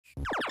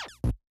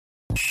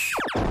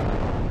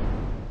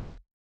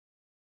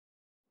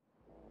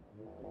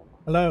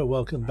Hello,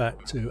 welcome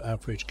back to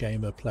Average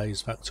Gamer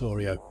Plays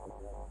Factorio.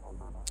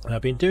 And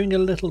I've been doing a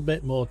little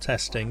bit more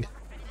testing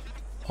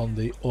on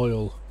the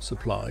oil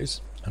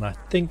supplies, and I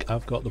think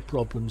I've got the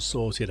problem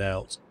sorted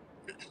out.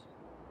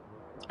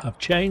 I've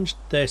changed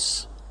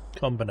this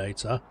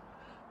combinator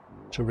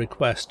to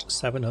request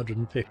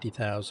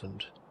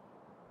 750,000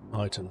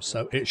 items,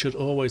 so it should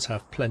always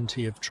have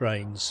plenty of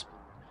trains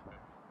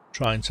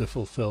trying to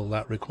fulfill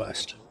that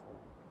request.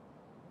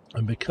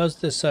 And because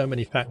there's so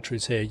many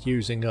factories here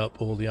using up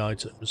all the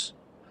items,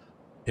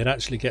 it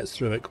actually gets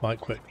through it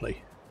quite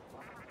quickly.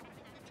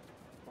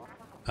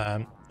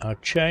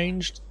 I've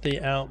changed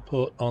the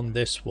output on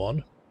this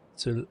one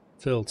to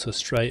filter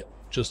straight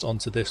just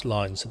onto this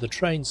line. So the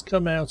trains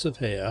come out of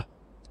here,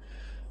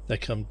 they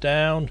come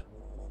down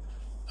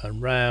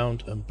and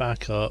round and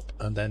back up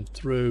and then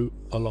through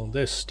along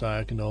this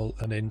diagonal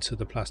and into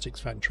the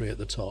plastics factory at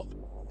the top.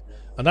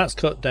 And that's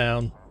cut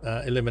down,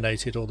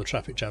 eliminated all the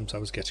traffic jams I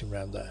was getting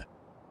around there.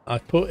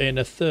 I've put in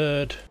a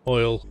third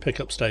oil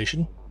pickup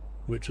station,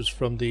 which was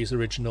from these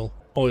original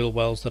oil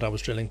wells that I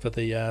was drilling for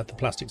the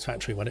plastics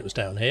factory when it was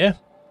down here.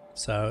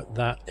 So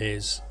that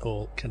is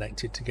all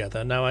connected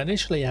together. Now I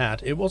initially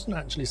it wasn't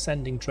actually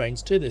sending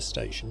trains to this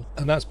station,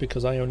 and that's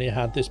because I only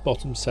had this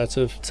bottom set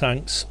of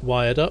tanks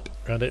wired up,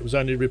 and it was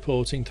only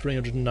reporting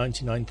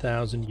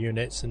 399,000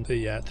 units, and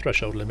the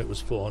threshold limit was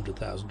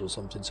 400,000 or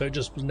something, so it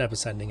just was never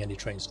sending any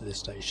trains to this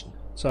station.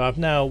 So I've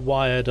now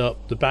wired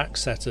up the back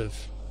set of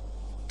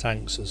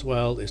tanks as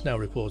well. It's now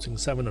reporting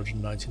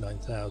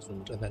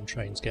 799,000, and then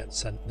trains get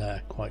sent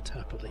there quite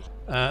happily.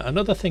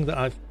 Another thing that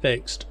I've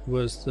fixed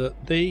was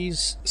that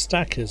these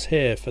stackers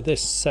here for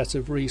this set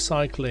of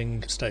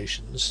recycling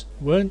stations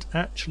weren't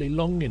actually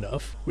long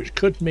enough, which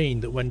could mean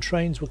that when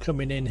trains were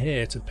coming in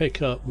here to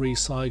pick up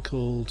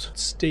recycled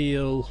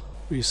steel,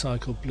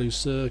 recycled blue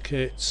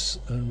circuits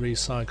and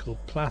recycled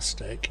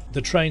plastic,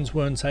 the trains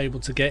weren't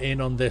able to get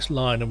in on this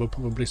line and were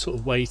probably sort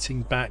of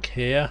waiting back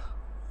here,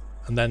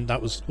 and then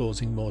that was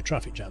causing more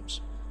traffic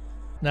jams.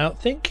 Now,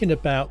 thinking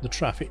about the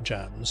traffic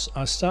jams,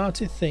 I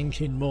started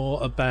thinking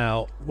more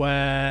about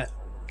where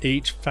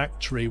each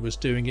factory was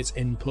doing its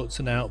inputs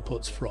and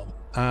outputs from.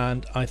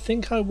 And I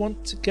think I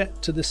want to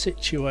get to the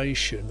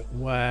situation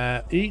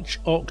where each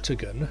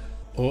octagon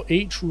or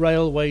each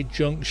railway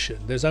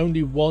junction, there's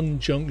only one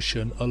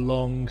junction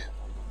along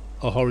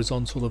a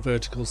horizontal or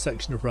vertical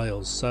section of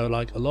rails. So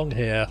like along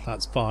here,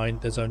 that's fine,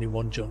 there's only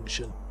one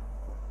junction.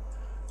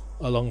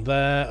 Along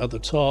there at the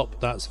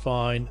top, that's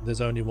fine, there's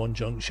only one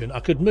junction.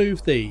 I could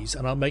move these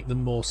and I'll make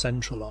them more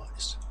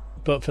centralized.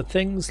 But for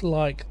things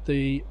like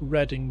the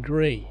red and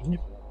green,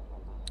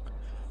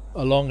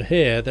 along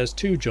here there's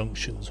two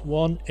junctions,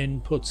 one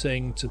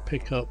inputting to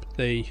pick up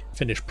the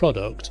finished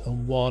product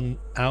and one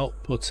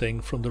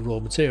outputting from the raw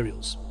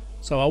materials.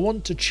 So I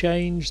want to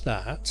change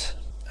that,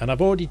 and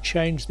I've already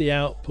changed the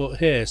output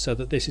here so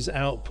that this is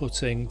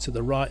outputting to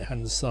the right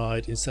hand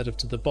side instead of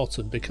to the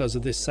bottom because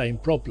of this same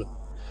problem.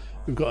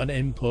 We've got an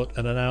input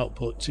and an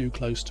output too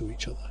close to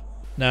each other.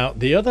 Now,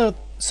 the other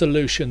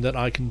solution that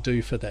I can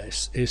do for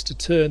this is to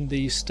turn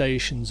these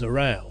stations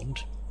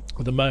around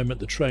at the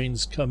moment the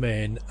trains come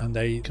in and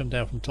they come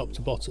down from top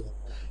to bottom,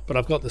 but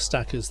I've got the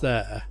stackers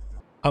there.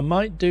 I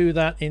might do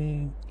that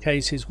in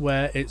cases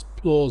where it's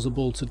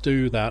plausible to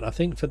do that. I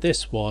think for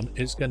this one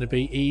it's going to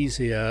be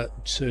easier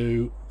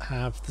to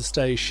have the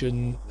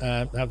station,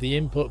 have the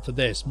input for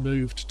this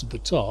moved to the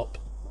top.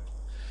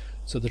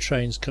 So the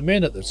trains come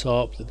in at the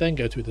top, they then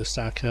go through the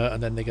stacker,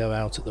 and then they go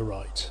out at the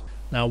right.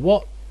 Now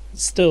what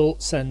still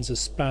sends a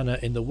spanner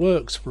in the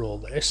works for all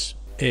this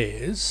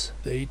is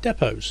the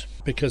depots,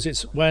 because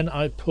it's when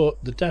I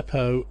put the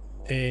depot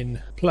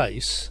in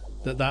place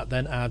that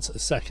then adds a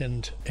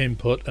second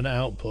input and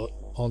output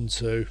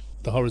onto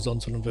the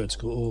horizontal and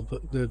vertical,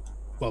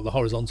 or the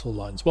horizontal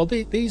lines. Well,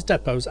 these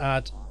depots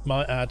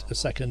might add a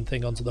second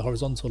thing onto the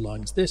horizontal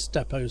lines. This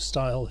depot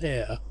style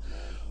here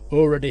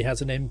already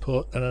has an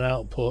input and an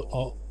output,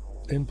 or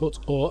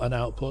an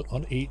output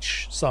on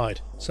each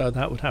side, so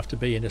that would have to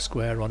be in a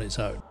square on its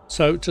own.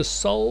 So to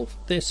solve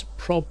this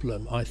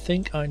problem, I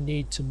think I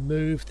need to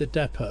move the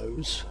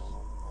depots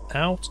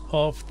out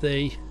of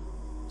the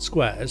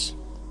squares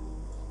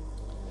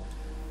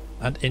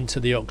and into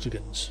the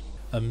octagons,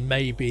 and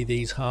maybe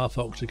these half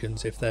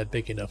octagons if they're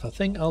big enough. I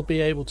think I'll be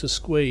able to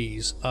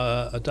squeeze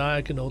a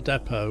diagonal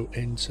depot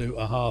into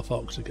a half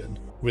octagon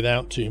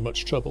without too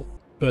much trouble.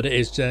 But it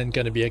is then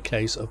going to be a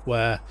case of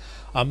where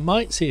I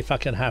might see if I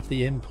can have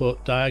the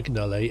input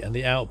diagonally and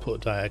the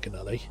output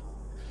diagonally,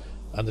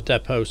 and the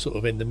depot sort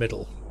of in the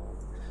middle.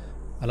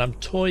 And I'm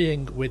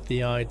toying with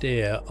the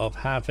idea of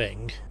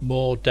having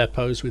more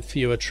depots with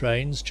fewer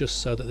trains,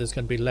 just so that there's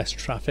going to be less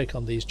traffic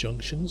on these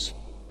junctions.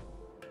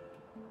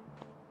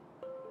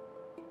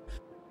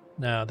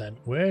 Now then,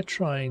 we're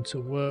trying to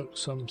work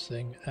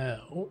something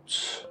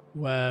out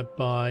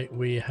whereby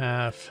we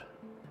have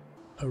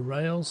a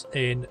rails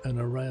in and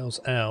a rails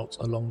out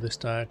along this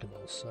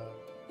diagonal. So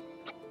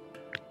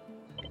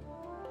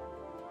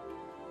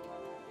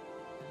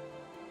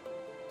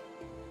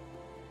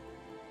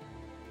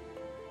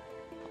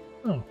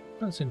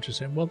That's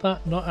interesting. Will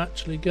that not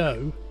actually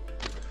go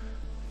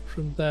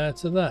from there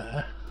to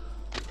there?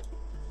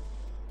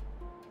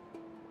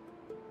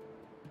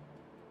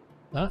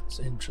 That's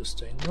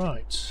interesting.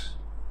 Right.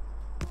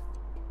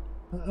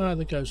 That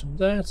either goes from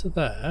there to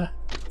there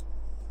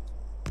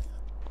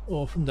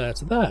or from there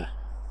to there.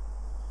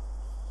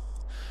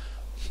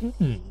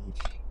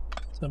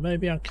 So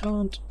maybe I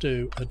can't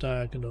do a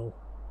diagonal.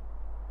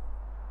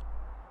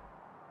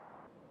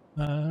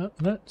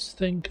 Let's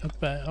think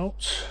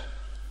about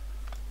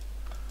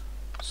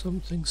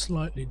something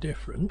slightly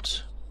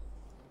different.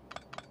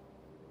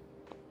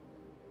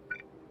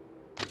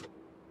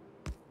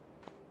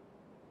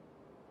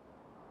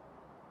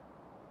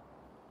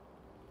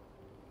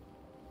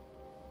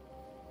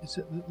 Is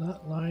it that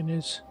that line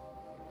is...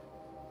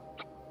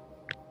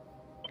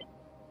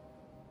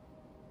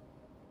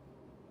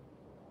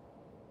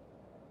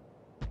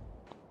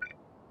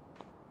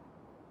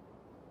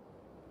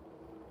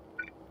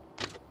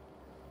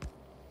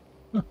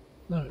 Huh,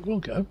 no, it will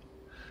go.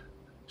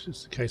 It's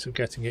just a case of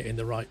getting it in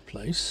the right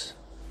place.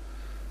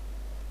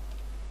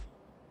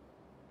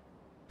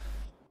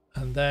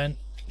 And then,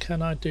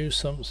 can I do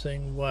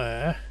something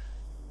where...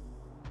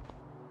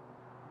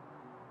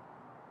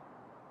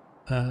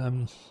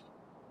 so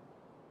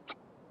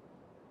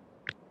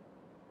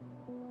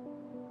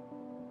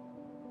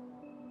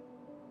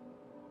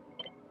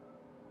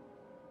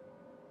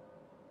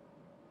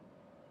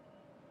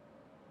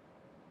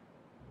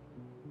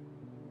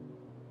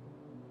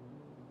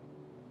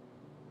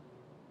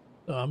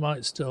I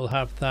might still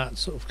have that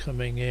sort of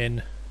coming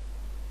in.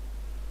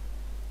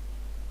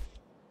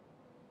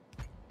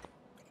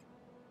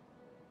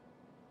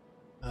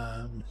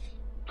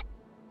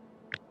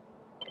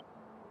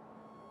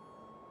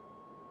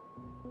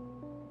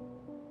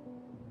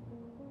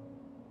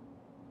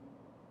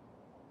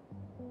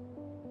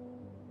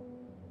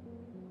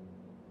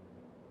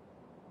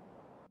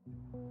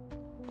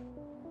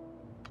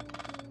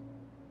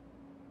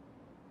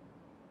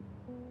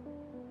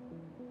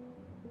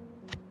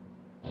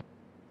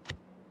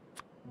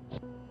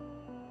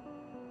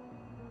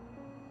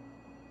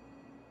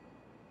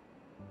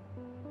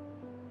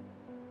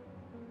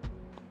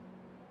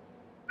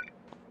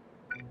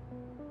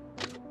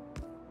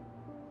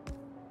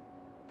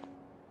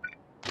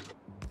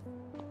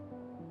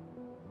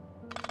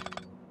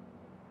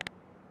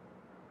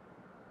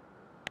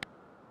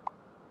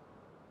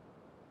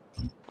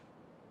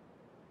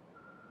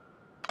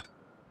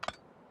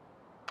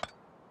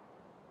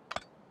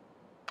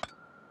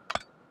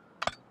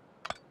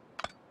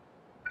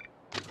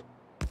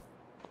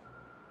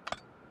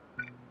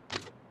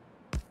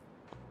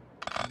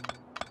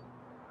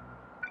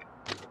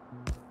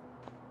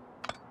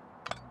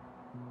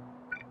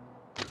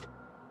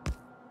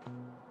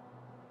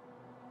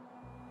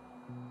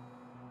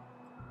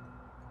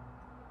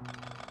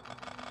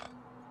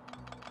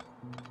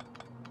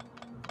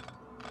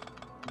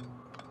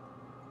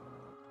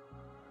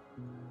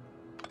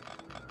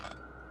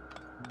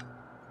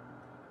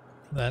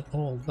 Then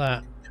all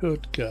that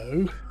could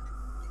go.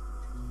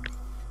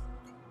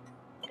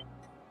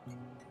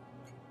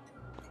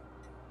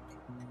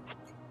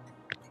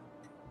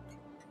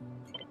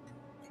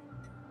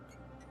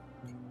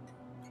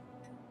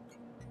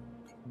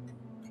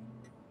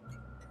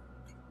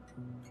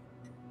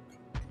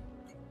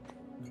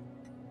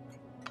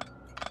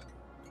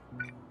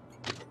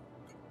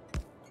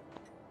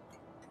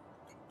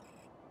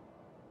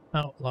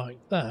 Out like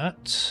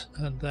that,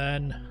 and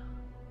then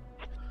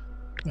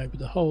maybe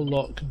the whole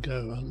lot can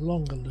go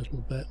along a little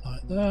bit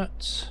like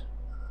that.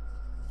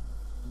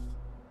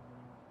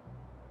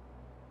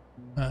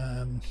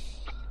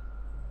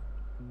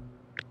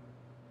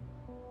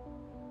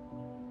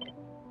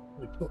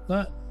 We put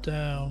that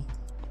down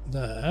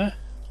there.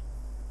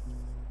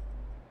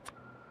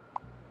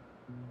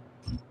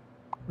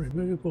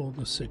 Remove all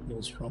the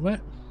signals from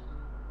it.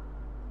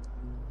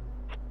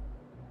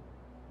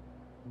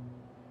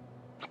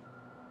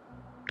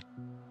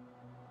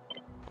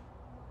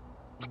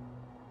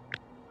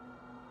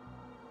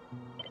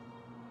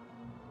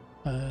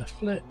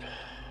 Flip.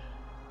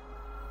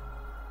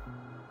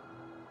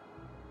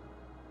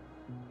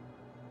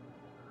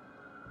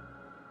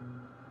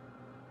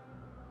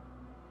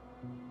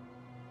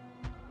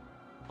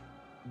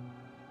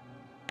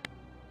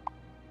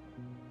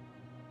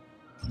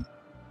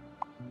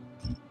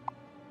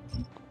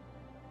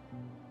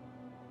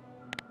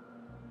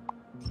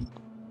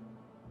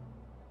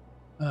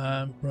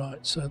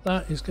 Right, so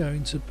that is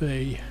going to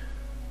be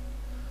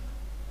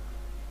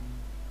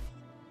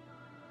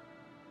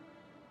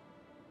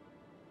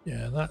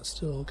that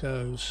still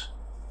goes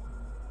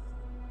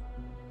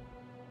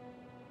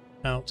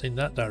out in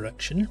that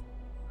direction.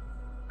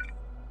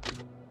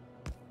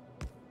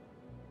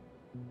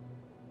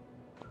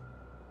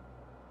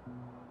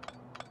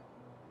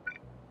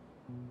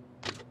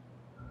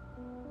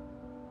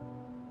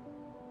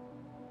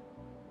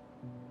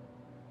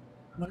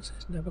 Why does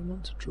it never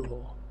want to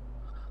draw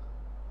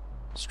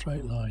a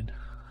straight line?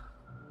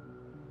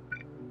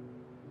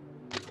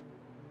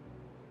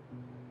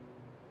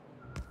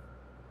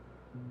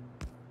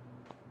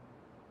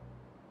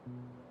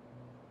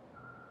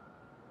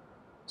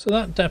 So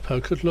that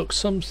depot could look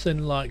something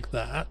like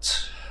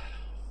that.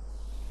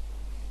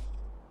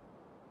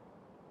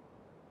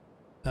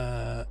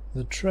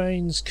 The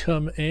trains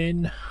come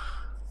in.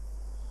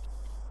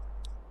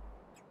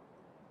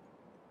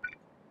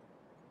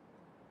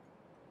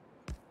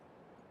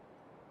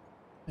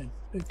 And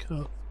pick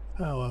up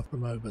power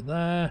from over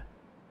there.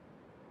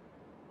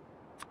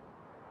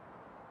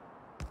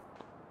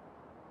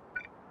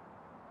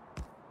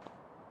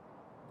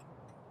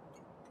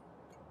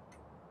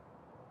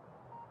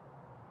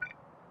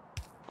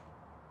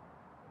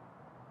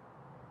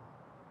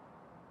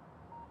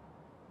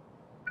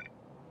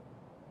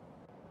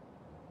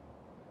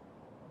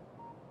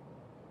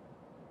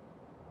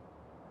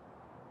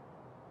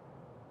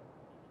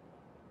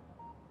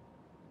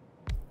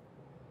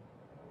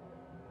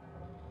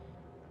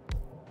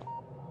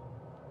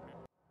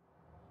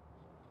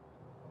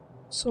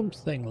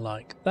 Something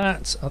like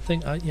that. I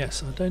think,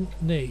 yes, I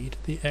don't need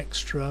the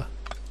extra.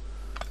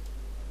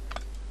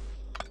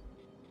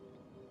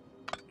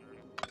 I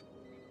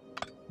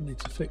need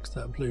to fix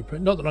that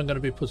blueprint. Not that I'm going to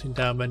be putting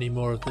down many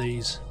more of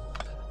these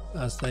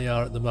as they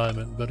are at the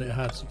moment, but it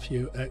has a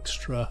few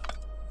extra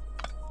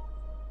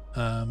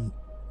power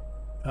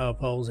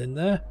poles in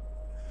there.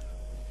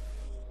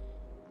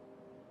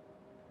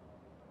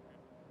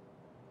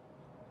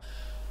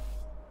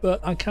 But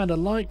I kind of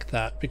like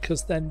that,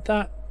 because then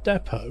that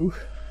depot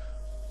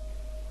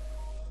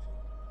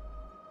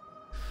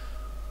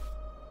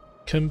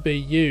can be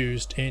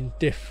used in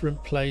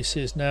different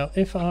places. Now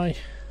if I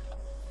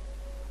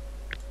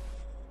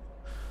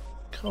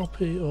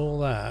copy all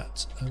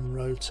that and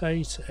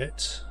rotate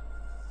it,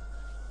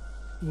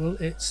 will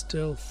it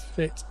still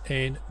fit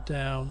in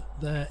down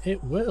there?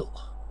 It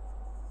will.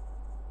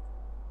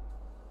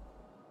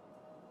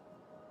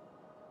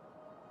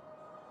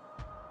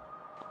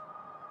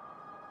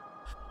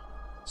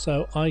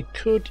 So I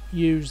could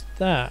use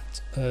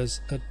that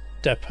as a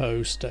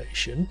depot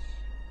station.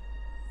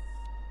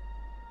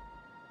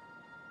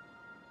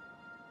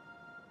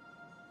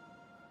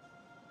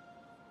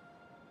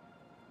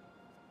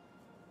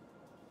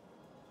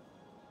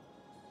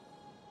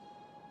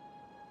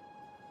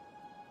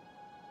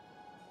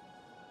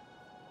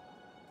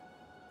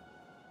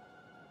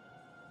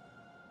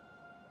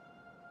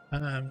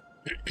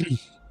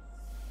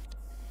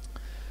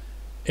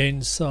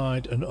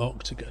 Inside an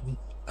octagon,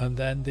 and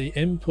then the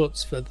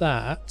inputs for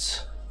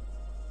that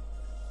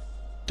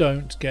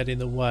don't get in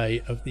the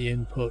way of the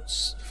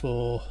inputs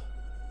for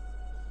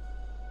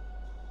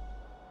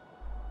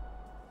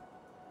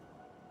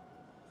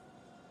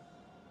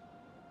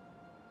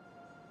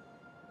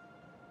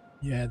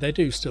yeah, they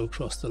do still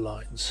cross the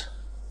lines.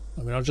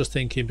 I mean, I'm just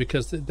thinking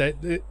because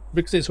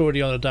because it's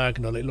already on a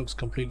diagonal, it looks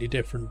completely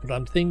different. But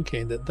I'm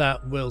thinking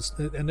that will,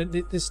 and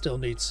this still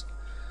needs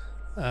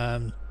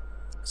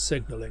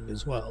signaling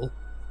as well.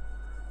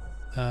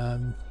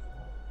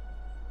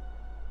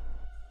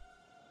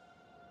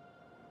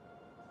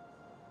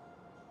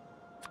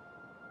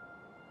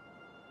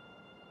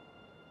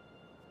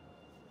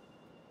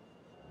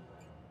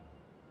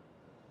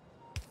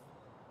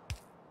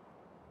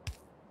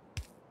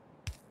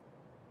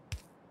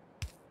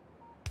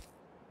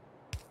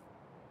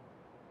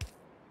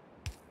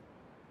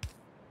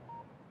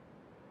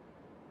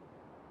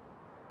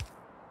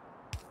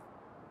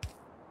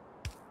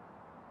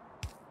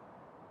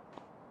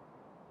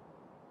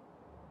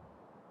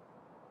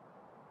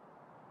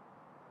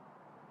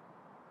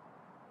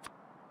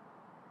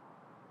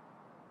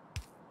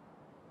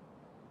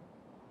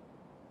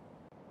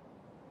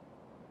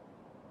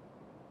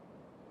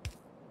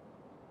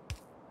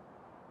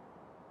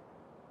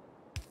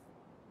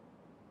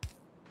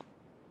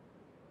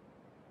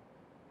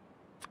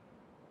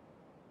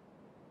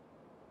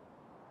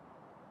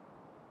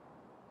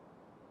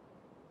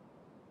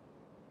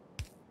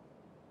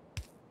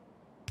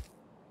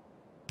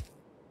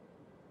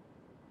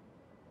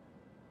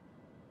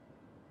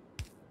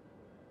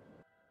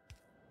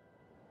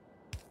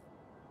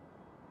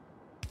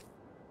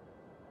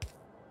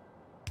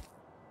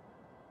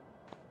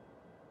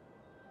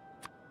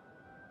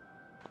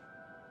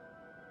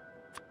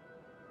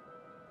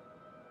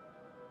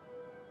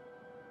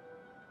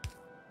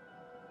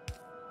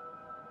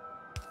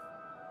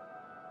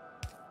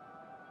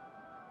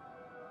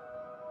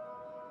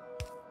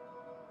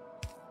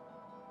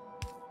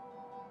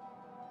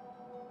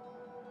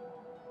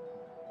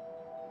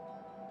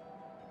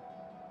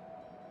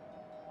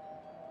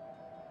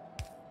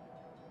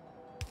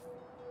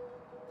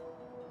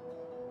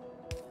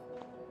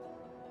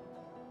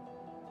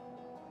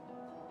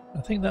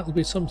 I think that will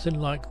be something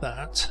like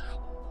that.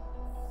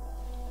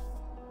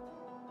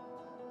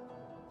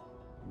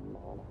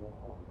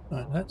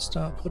 Right, let's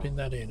start putting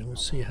that in and we'll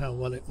see how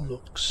well it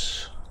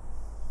looks.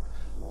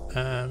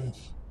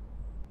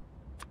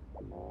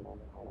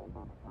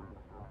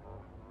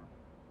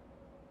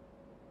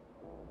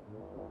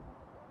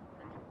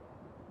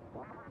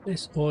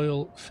 This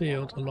oil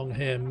field along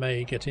here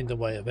may get in the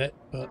way of it,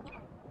 but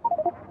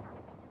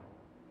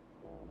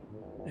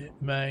it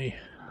may.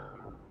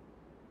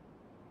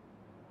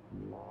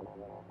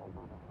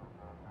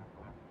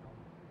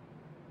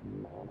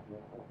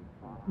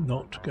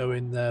 not go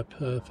in there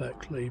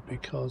perfectly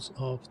because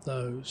of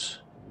those.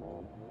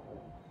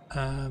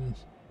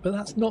 But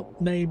that's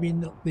maybe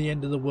not the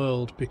end of the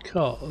world,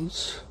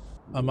 because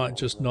I might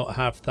just not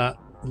have that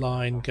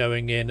line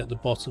going in at the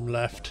bottom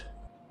left.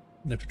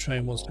 And if a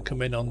train wants to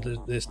come in on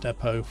this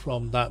depot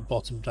from that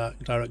bottom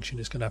direction,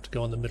 it's going to have to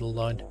go on the middle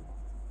line.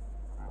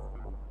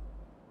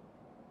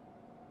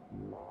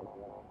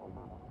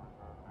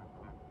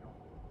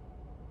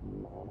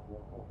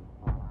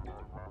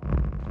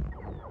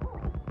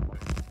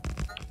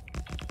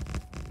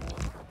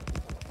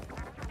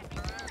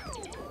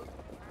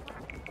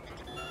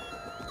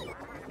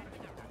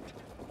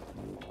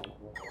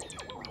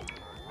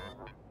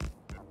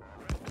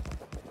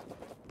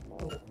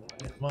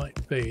 It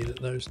might be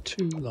that those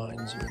two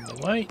lines are in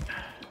the way.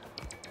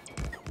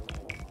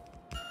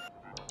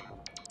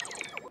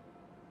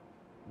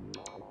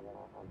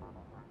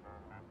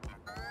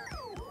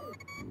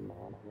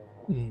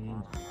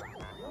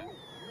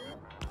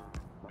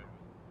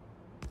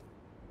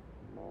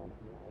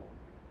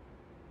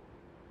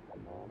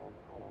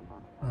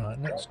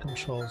 Right, let's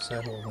Control Z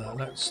all that.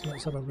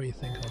 Let's have a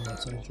rethink on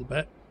that a little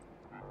bit.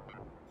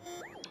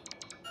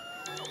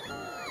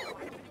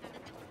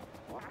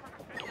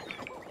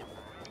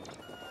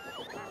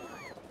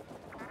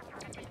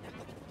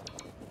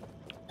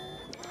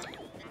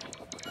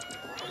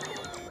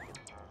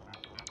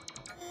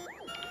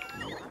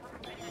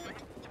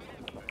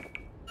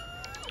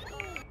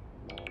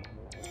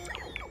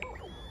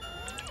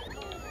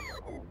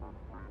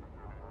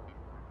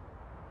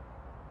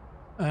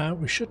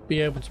 We should be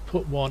able to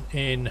put one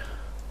in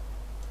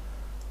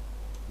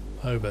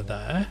over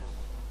there.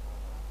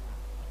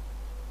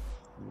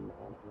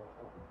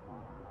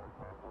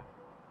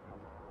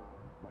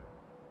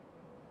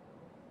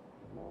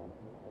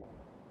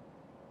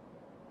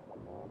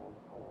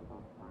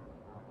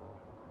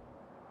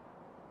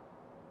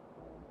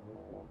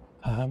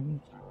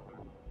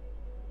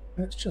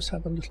 Let's just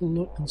have a little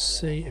look and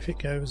see if it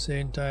goes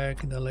in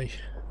diagonally.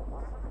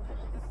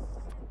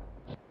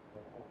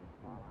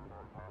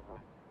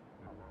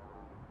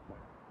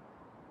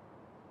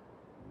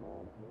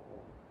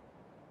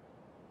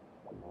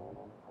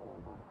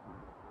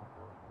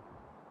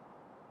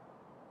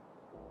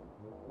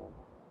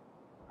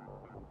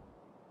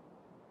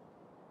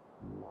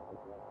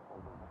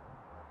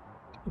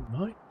 It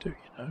might do, you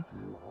know.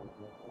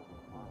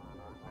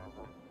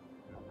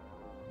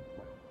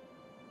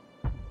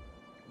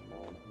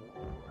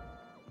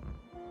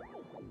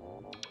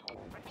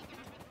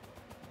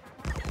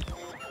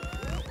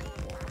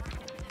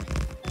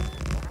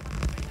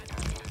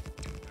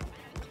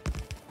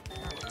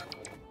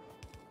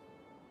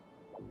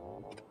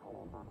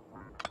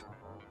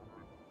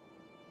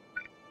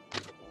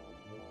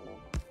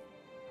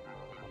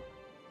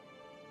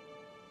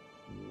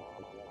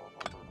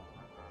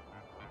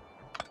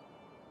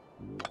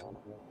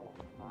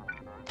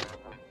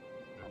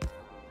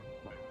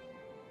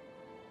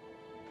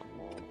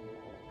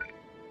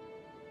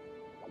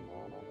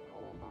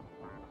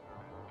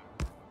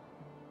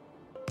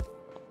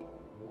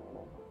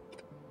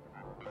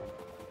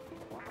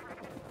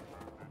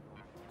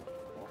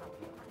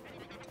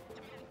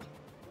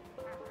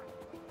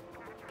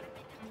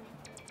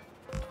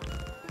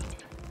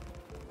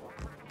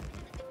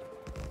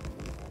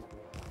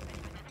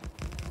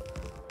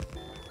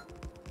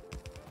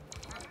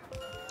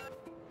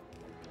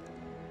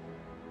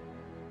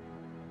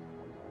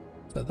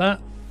 So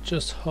that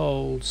just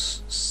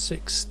holds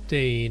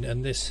 16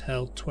 and this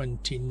held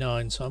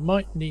 29, so I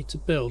might need to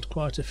build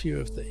quite a few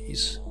of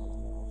these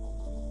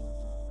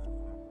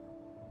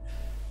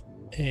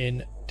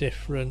in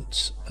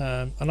different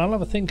and I'll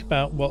have a think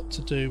about what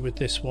to do with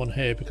this one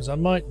here, because I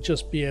might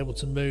just be able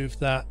to move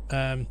that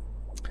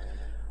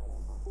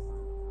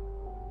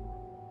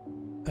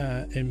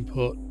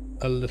input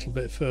a little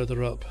bit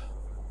further up.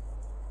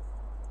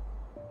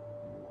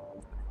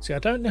 See, I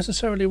don't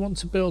necessarily want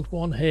to build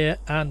one here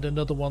and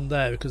another one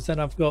there, because then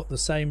I've got the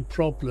same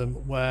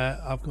problem where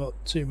I've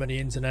got too many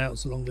ins and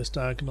outs along this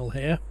diagonal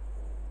here.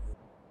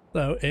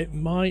 So it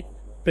might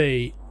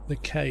be the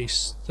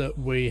case that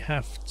we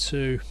have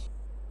to,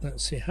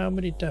 let's see, how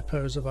many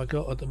depots have I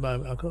got at the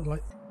moment? I've got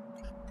like,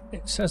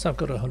 it says I've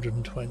got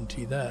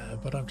 120 there,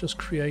 but I've just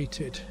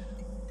created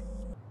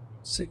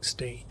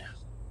 16.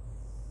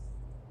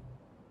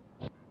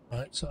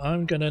 Right, so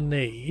I'm going to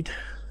need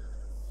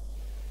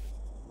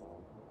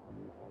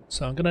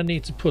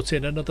to put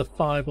in another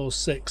 5 or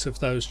 6 of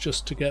those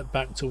just to get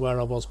back to where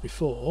I was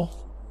before.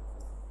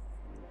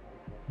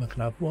 I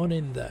can have one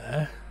in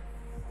there.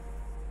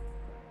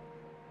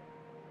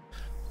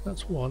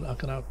 That's one. I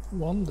can have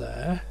one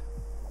there.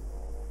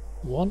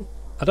 One.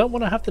 I don't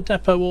want to have the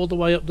depot all the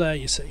way up there,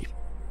 you see,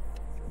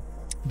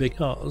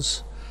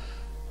 because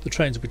the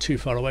trains will be too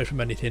far away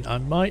from anything. I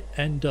might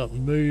end up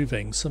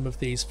moving some of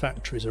these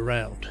factories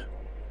around.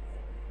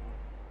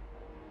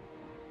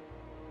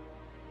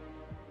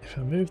 If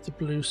I move the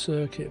blue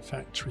circuit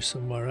factory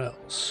somewhere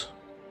else,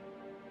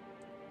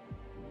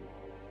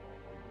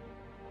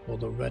 or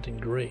the red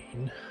and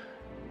green,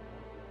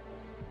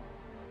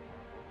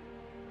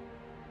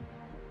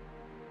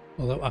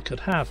 Although I could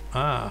have...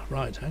 Ah,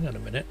 right, hang on a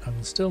minute. I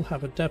can still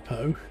have a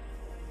depot.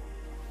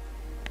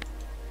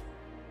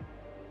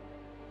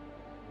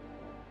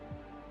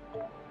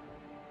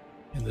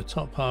 In the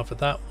top half of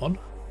that one.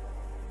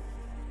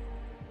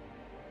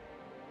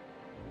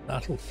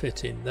 That'll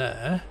fit in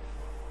there.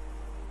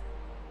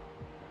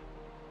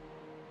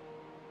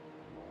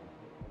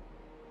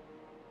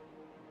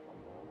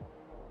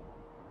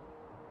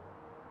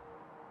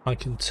 I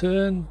can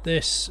turn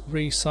this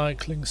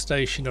recycling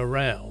station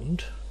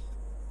around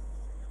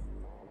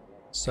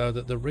so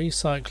that the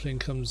recycling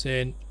comes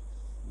in.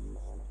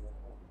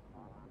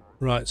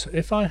 Right, so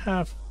if I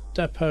have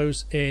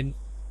depots in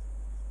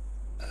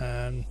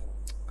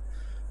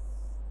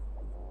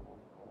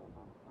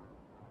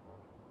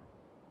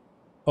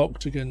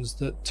octagons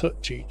that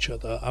touch each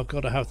other, I've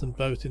got to have them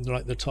both in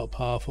like the top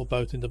half or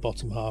both in the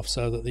bottom half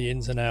so that the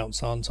ins and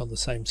outs aren't on the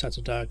same set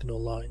of diagonal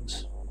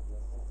lines.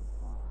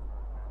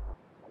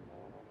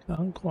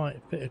 Can't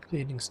quite fit a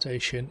cleaning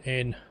station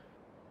in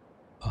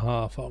a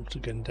half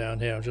octagon down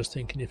here. I'm just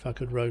thinking if I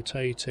could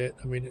rotate it.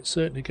 I mean, it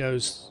certainly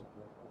goes...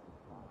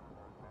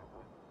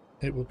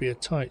 It would be a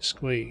tight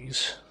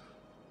squeeze.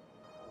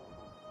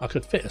 I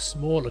could fit a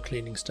smaller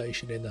cleaning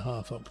station in the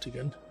half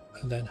octagon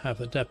and then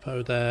have a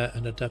depot there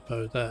and a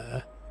depot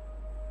there.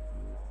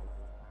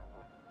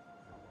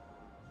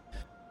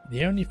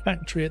 The only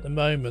factory at the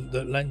moment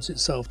that lends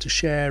itself to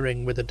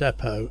sharing with a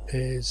depot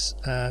is...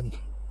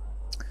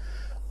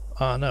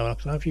 Ah no, I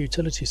can have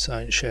utility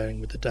site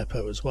sharing with the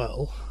depot as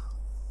well.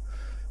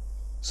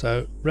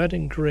 So red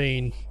and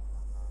green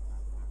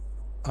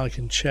I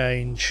can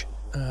change.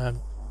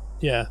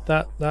 Yeah,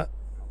 that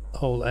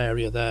whole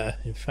area there.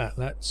 In fact,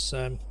 let's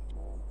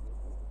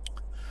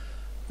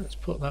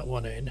put that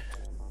one in.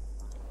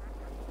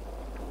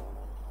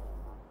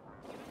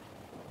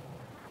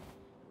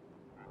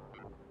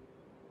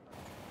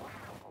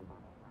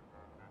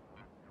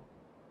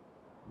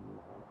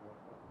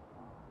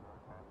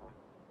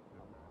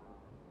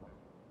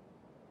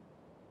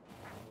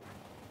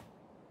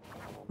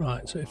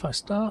 Right, so if I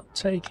start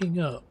taking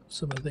up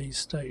some of these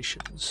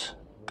stations,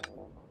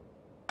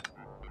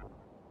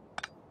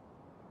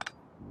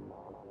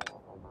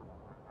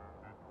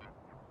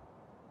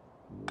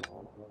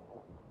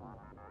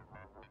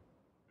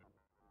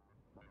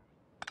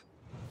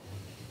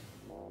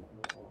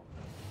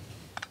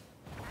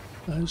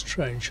 those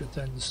trains should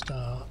then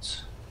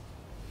start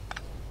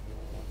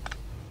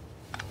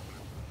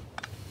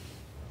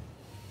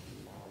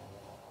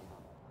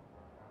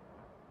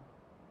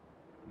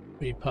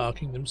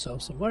reparking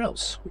themselves somewhere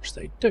else, which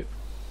they do.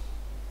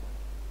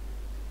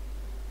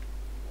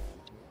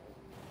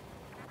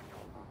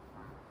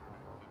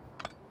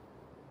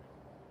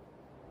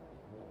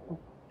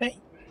 Okay.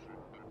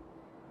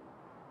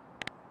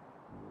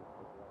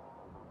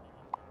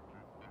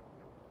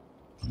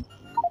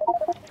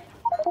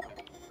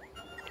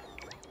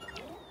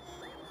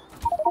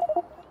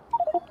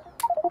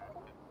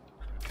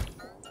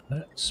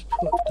 Let's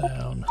put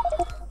down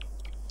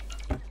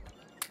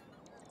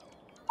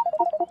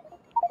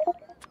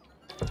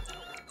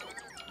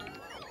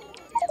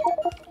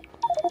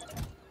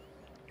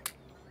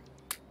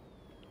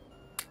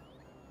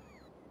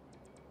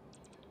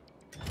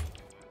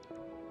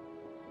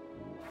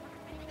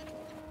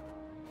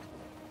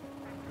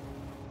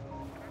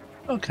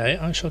okay,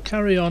 I shall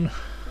carry on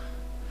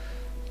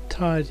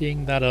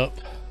tidying that up.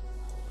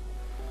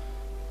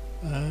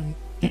 You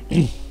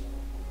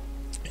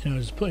know,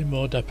 just putting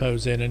more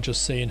depots in and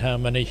just seeing how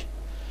many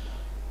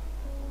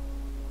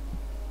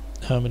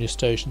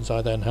stations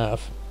I then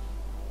have.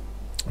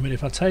 I mean,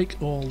 if I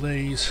take all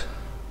these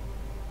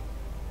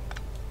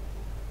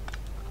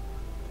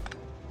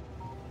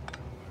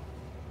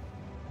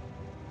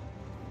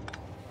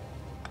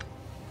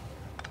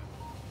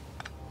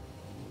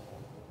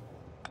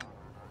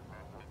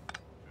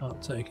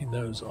taking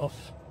those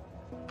off,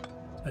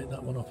 take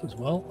that one off as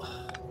well.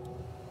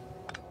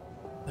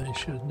 They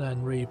should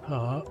then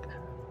repark.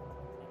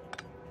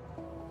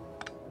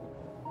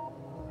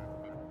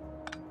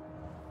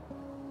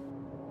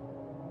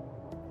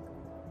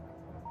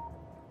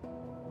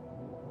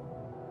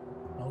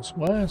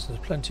 Elsewhere, so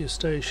there's plenty of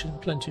stations,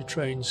 plenty of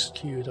trains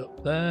queued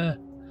up there.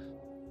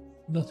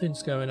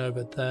 Nothing's going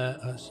over there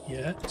as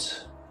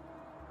yet.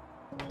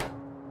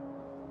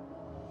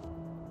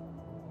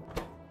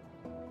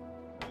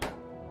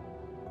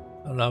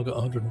 I've now got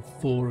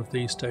 104 of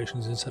these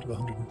stations instead of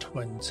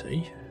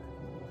 120.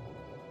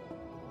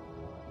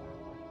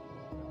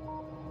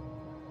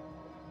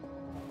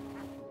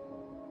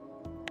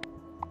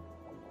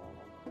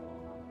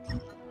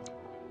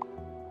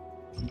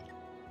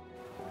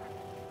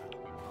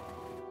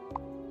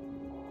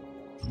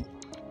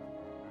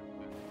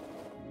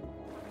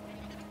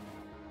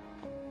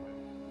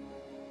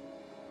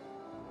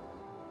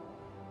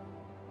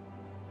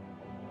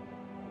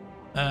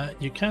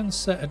 You can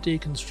set a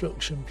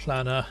deconstruction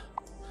planner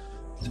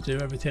to do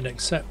everything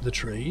except the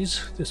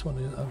trees. This one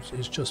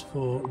is just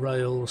for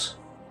rails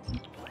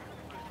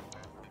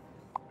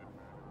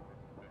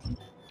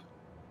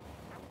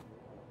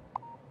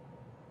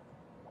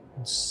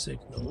and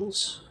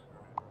signals.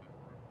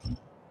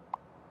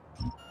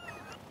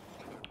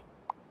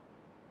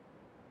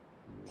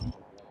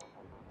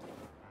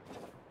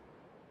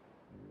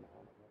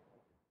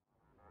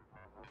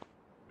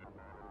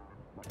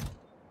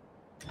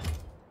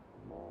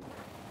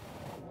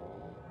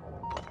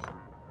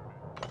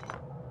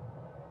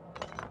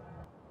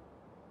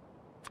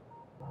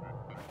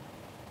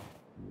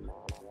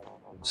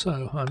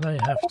 So I may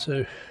have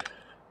to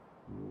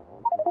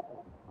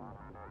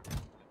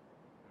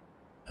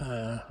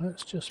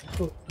let's just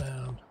put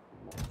down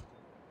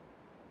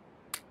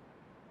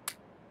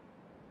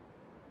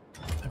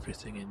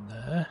everything in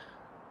there.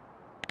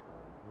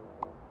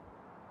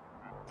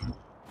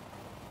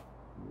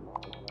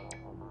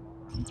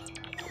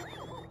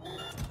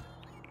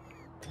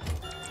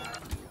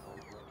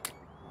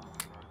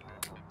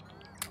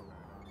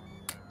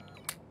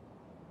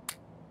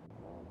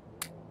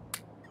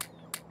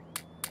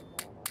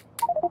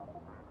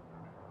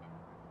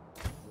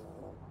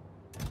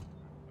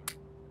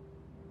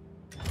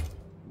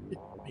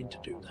 Didn't mean to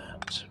do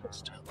that, but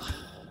still.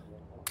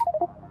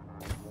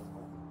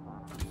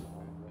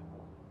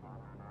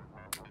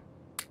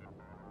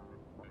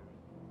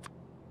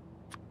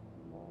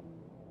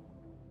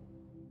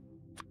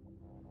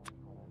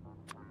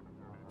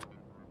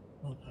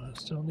 Oh, no, I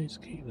still need to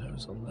keep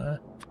those on there.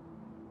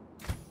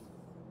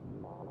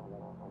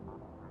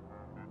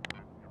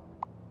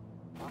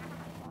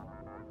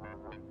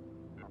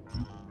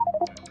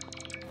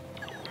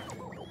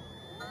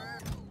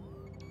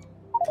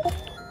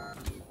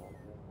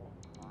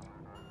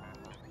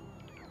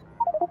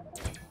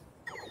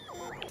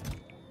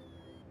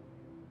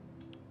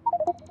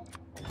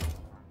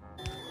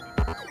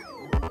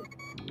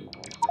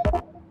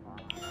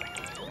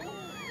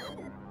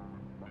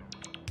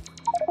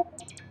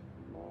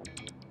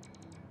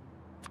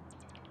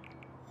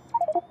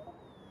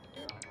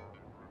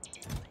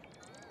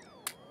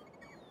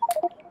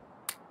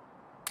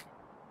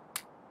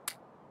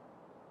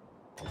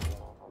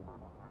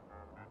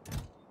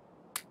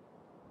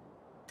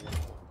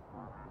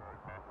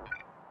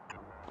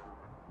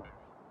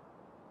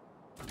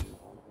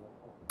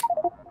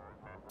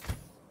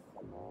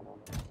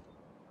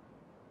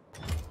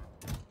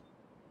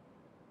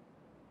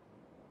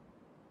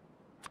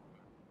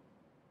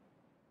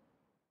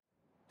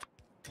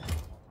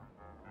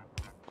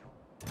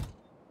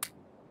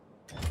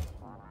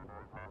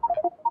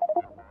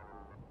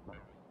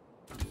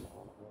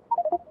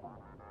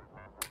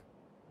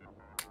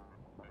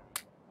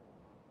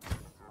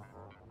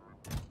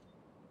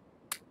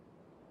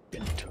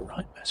 Get into a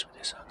right mess with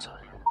this outside.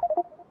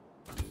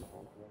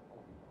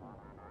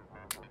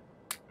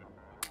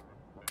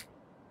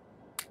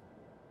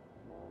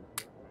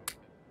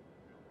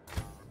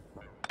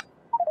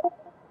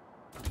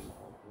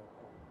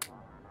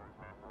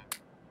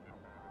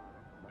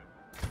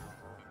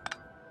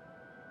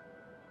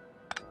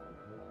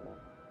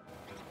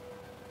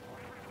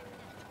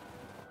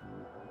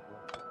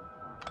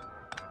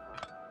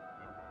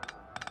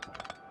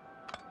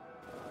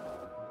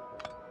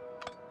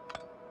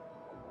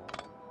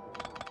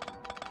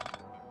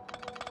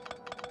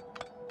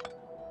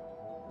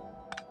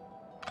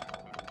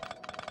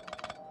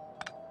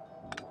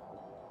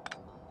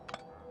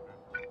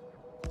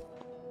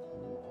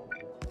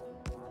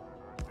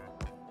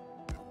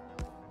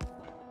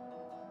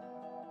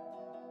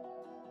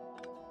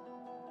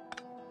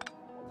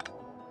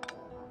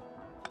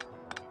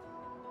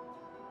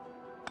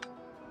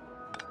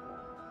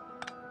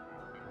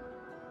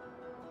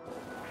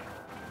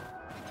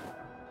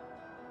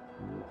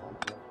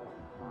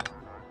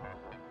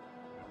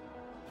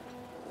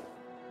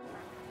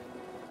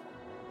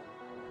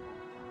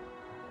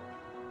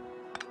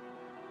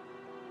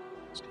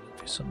 It's going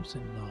to be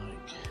something like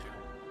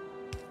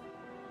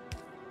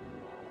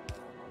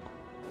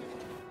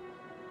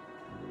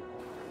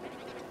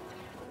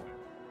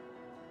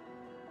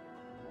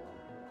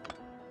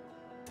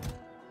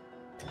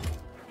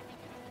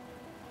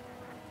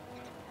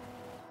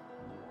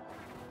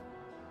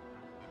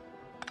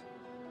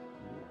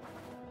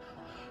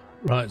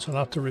right, so I'll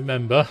have to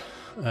remember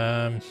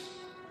I'll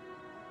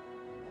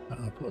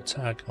put a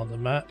tag on the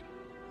map.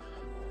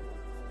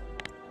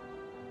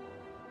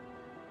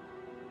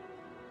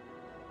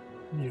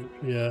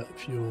 Nuclear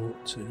fuel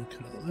to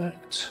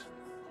collect,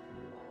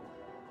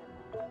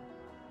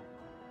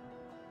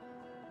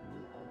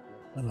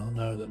 and I'll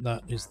know that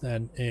that is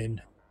then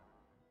in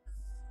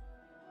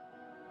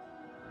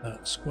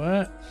that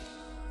square.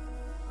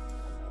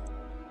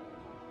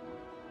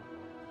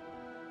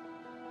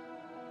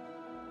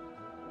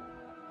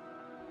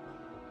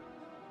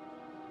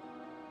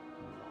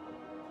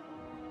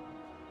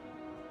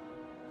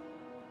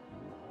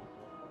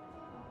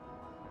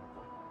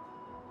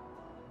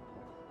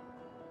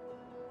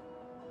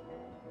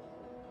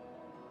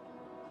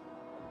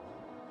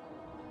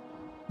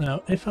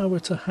 Now, if I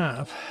were to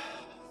have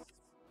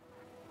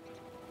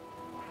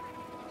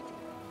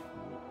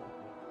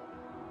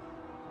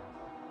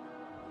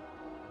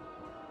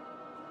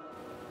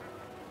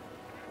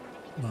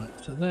right,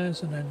 so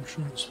there's an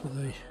entrance for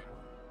the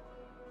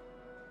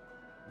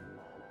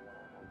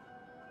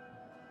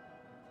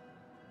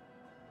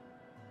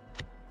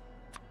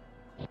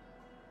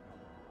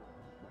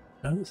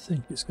I don't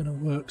think it's going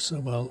to work so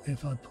well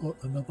if I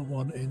put another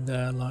one in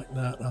there like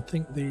that. I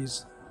think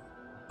these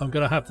I'm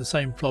going to have the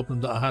same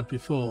problem that I had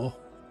before.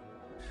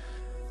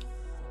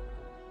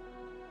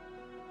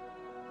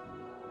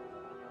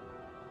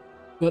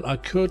 But I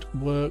could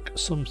work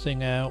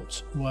something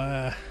out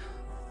where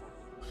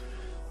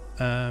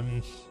I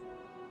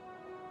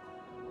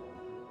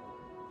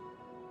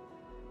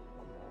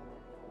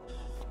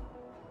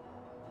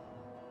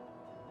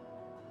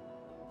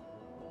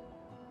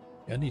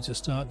need to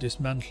start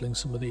dismantling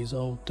some of these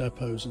old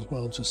depots as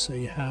well to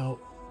see how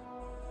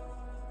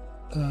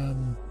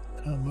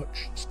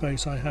much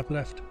space I have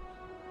left.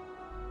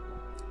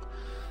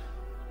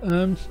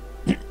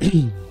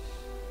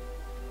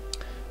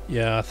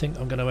 Yeah, I think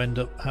I'm going to end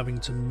up having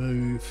to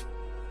move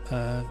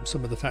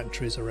some of the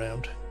factories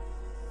around.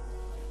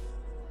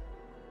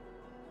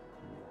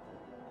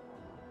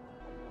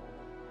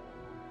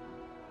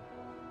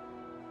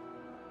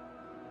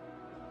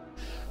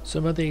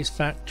 Some of these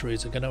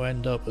factories are going to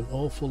end up an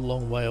awful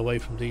long way away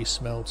from these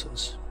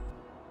smelters.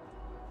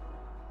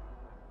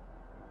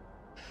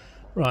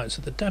 Right,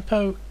 so the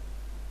depot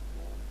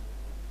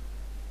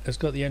has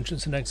got the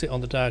entrance and exit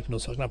on the diagonal,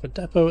 so I can have a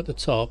depot at the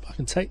top. I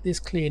can take this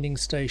cleaning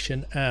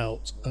station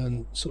out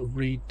and sort of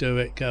redo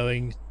it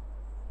going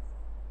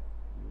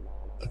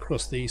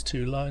across these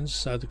two lines.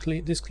 So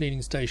this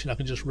cleaning station I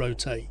can just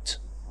rotate.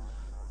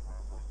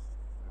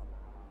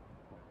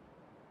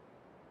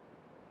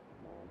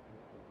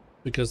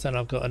 Because then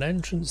I've got an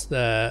entrance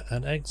there,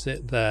 an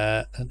exit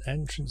there, an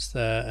entrance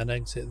there, an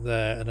exit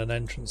there, and an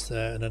entrance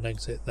there, and an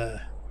exit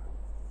there.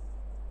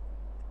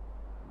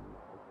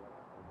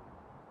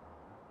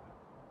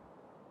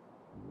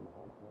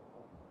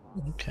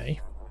 Okay.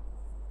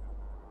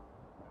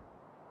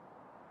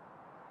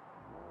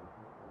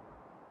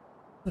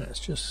 Let's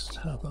just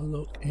have a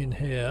look in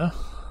here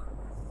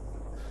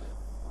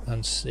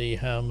and see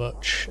how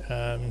much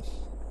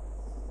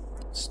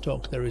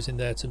stock there is in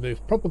there to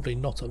move. Probably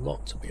not a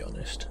lot, to be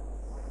honest.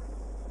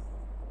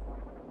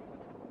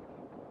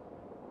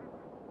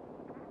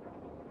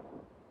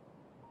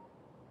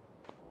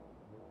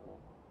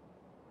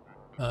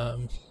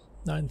 Um,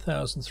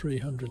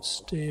 9,300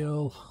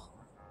 steel,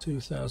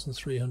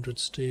 2,300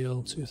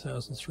 steel,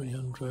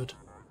 2,300,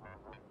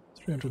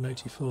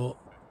 384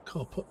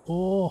 copper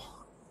ore.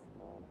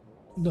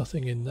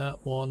 Nothing in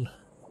that one.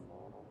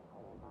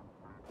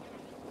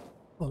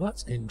 Well,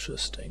 that's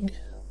interesting.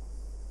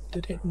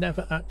 Did it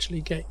never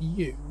actually get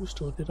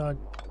used, or did I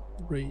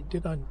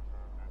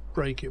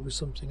break it with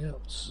something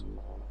else?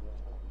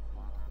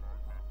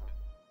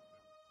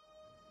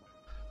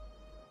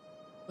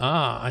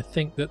 Ah, I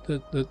think that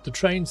the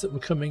trains that were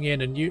coming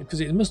in and because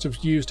it must have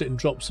used it and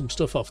dropped some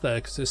stuff off there,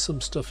 because there's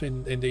some stuff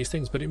in these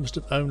things, but it must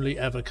have only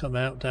ever come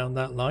out down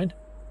that line.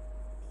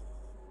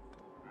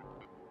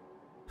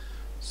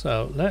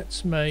 So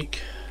let's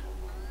make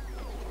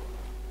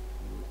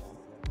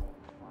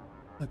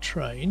a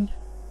train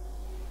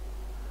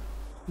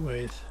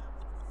with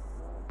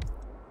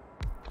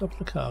a couple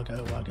of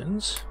cargo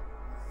wagons,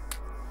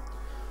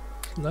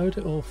 load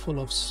it all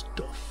full of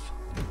stuff.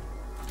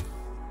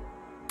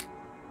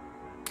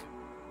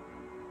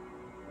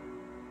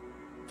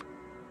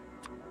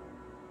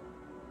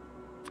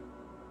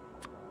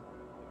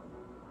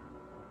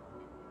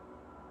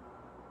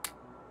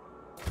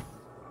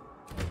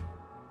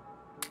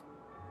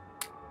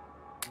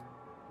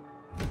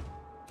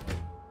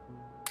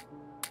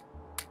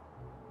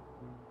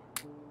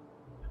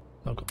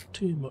 I've got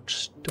too much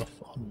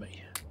stuff on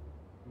me.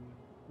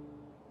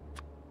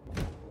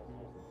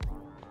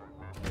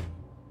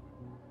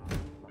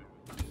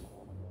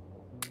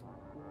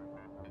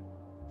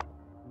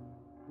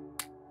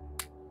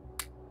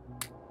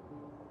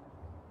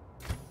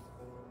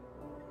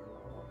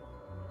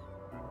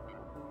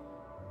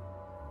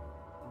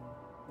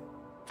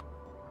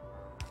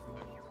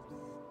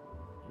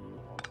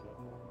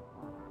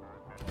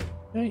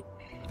 Okay.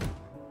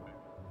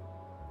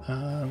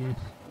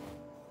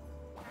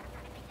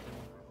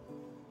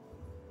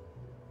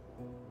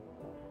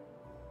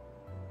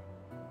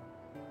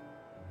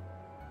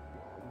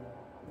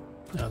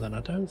 Now then,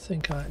 I don't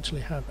think I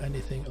actually have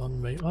anything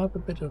on me. I have a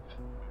bit of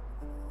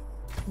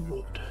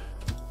wood.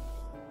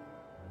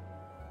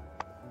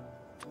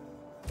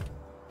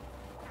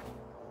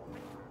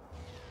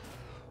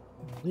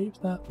 Leave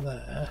that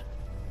there.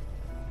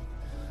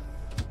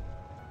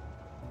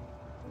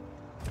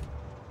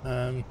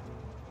 I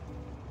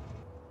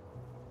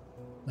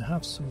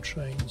have some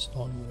trains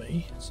on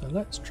me, so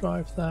let's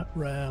drive that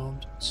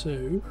round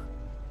to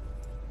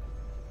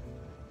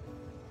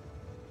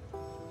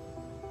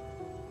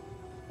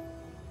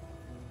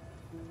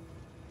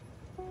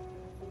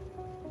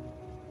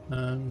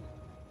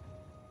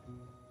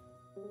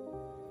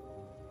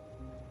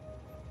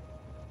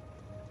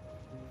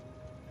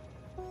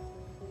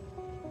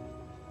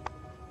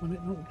will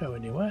it not go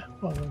anywhere?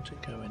 Why won't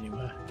it go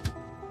anywhere?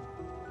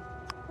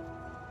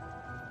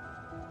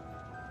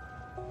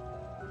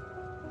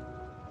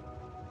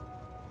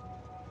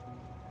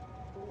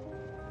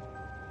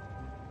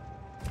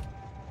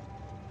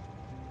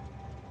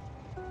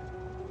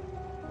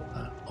 Put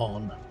that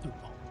on the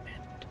wrong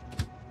end.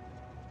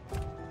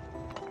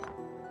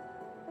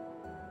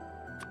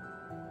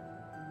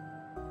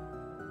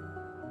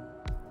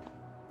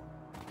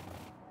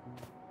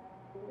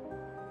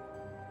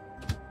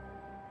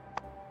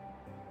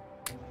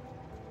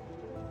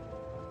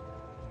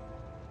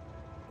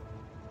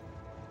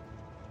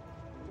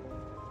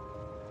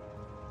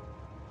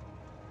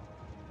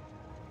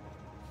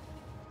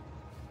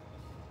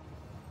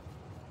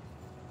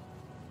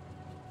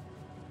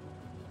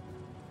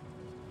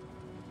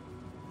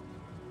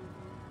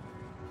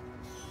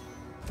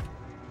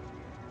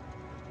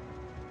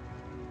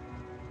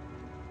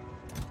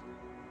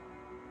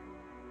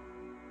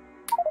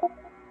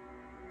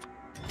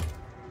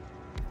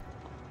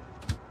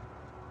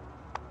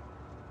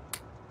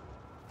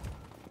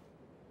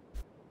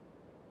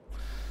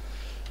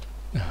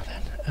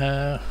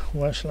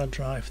 Where shall I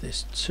drive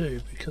this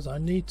to? Because I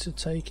need to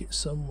take it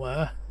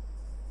somewhere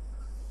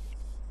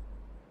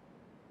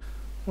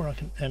where I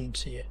can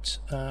empty it,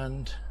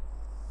 and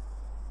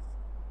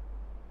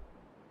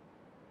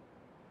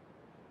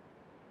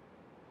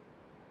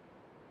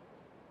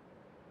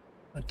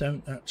I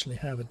don't actually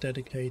have a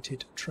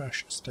dedicated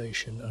trash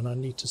station, and I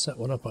need to set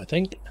one up, I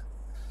think.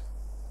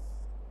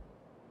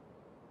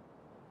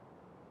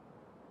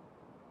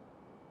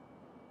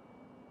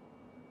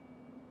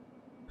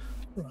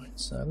 Right,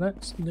 so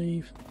let's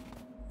leave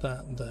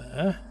that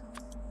there.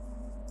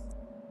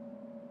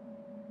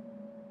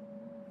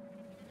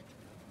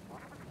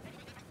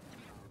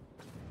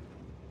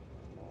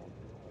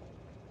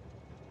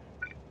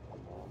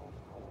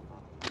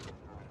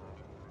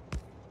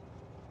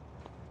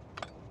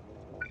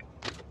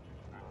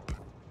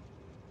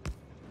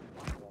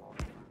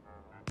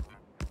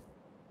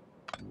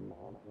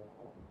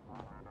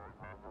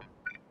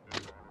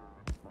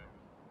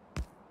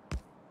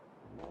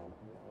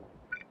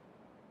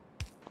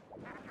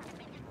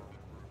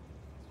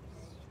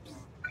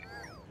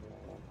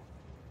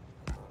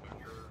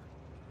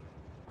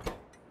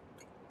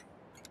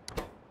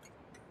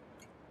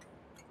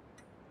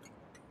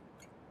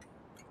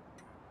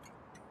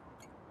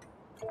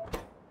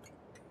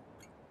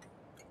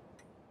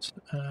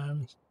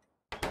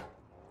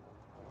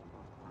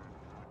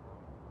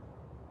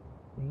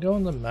 We can go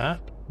on the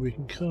map, we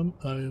can come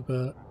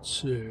over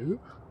to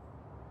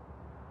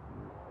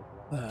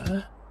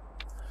there,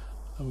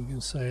 and we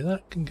can say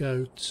that can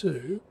go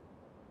to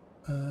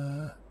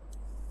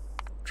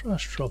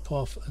trash drop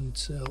off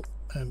until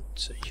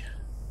empty.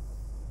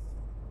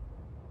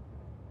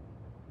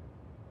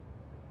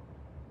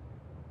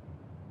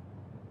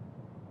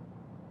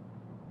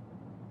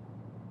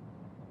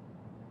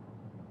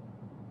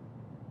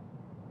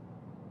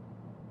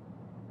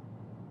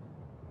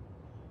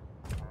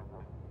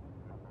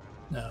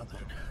 Now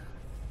then,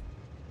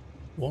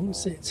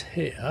 once it's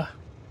here,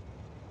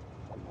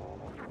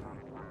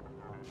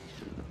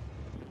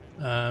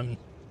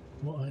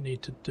 what I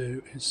need to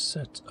do is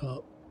set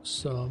up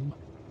some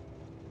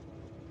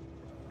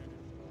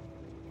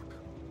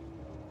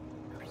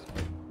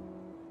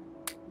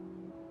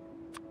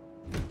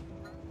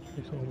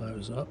pick all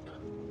those up.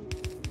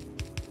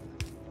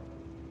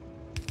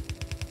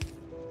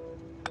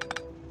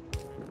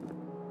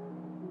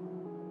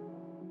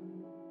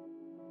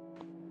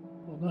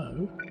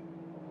 Although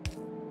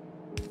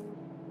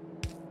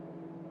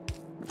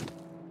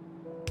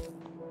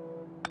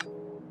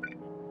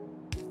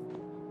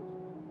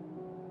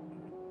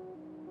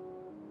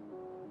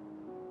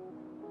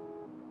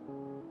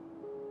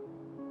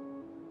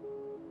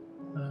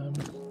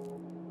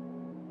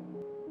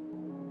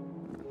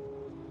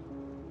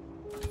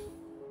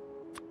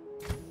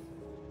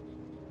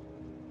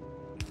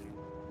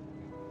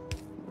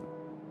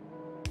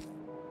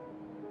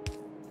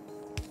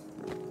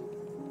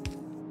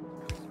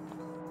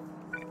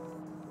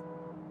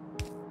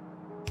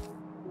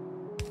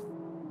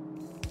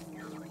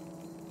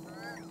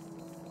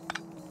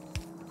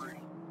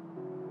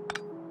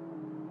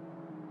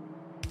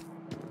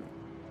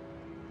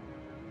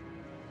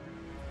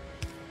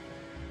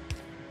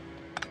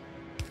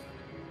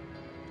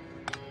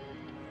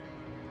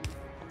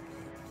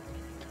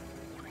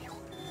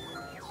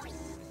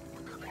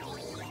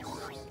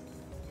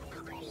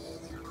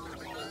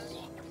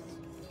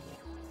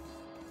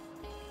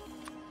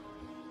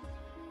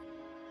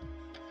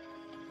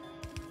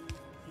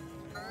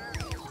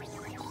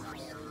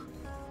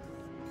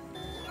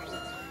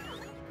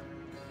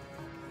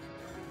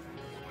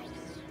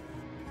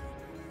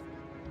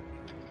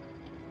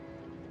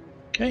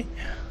okay,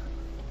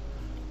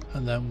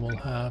 and then we'll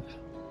have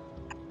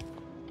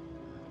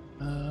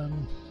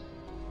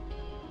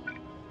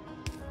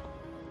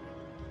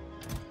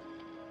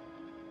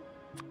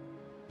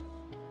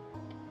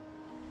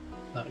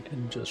that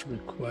can just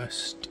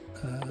request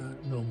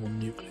normal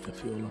nuclear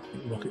fuel, I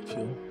think rocket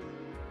fuel.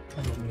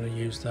 I'm not going to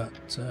use that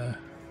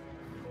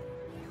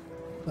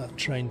that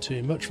train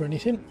too much for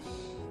anything.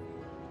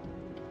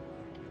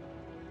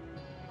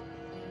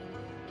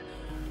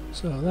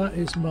 So that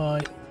is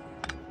my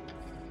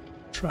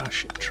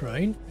trash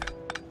train.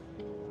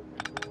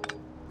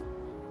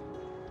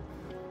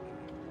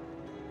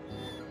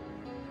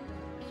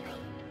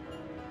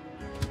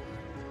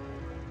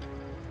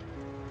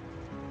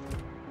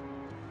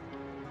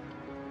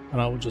 And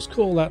I will just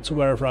call that to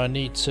wherever I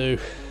need to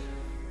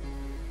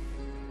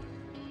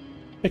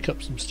pick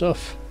up some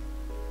stuff.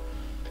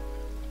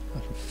 I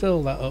can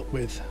fill that up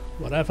with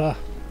whatever,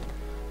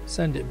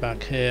 send it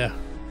back here,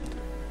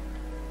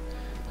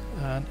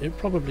 and it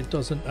probably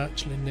doesn't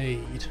actually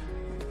need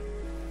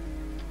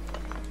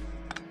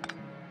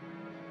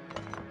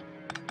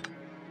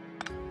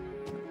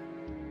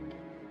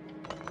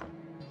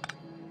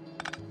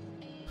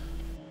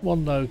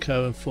one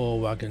loco and 4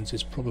 wagons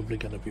is probably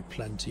going to be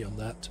plenty on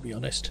that, to be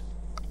honest.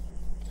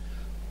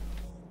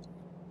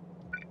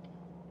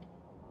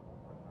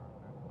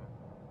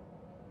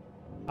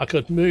 I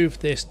could move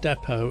this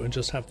depot and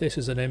just have this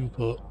as an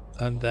input,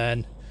 and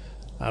then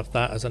have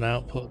that as an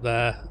output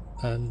there,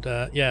 and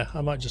yeah,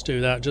 I might just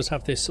do that. Just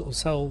have this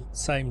sort of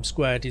same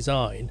square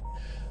design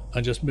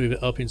and just move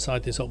it up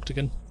inside this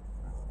octagon.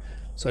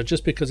 So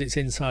just because it's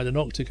inside an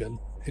octagon,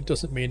 it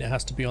doesn't mean it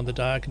has to be on the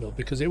diagonal,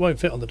 because it won't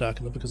fit on the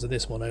diagonal because of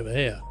this one over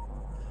here.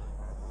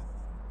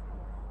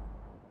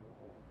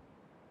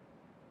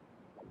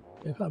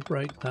 If I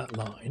break that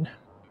line,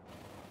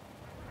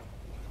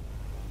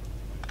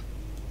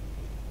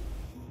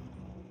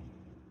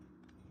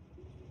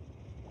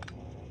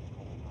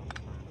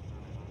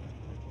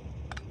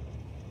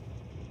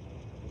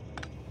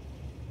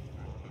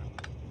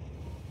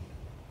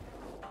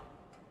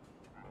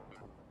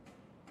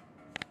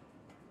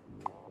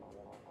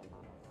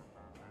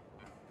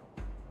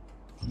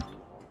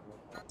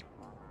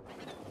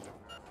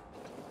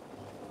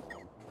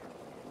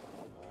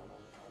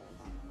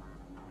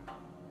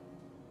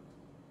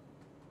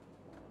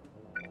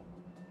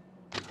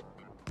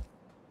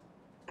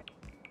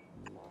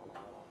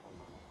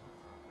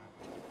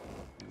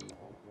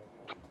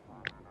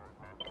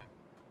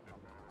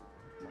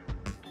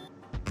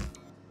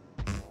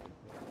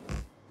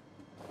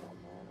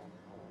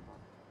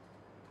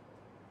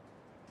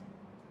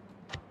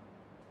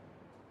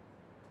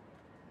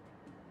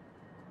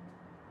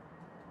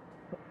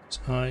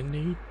 I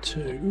need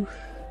to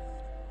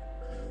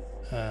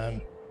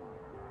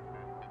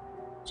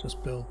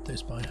just build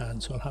this by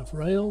hand. So I'll have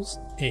rails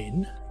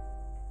in,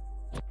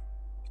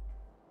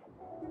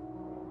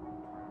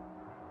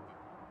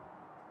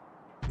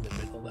 the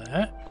middle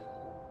there.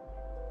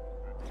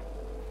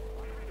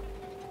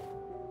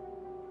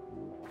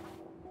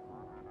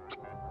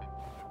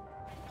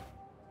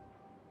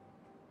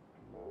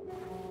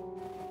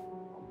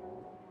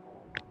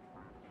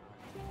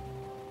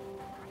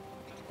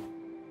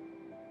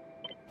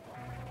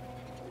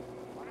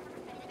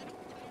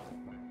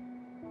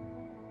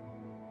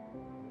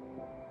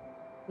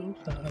 Build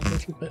that a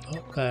little bit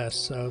up there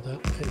so that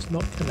it's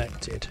not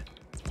connected.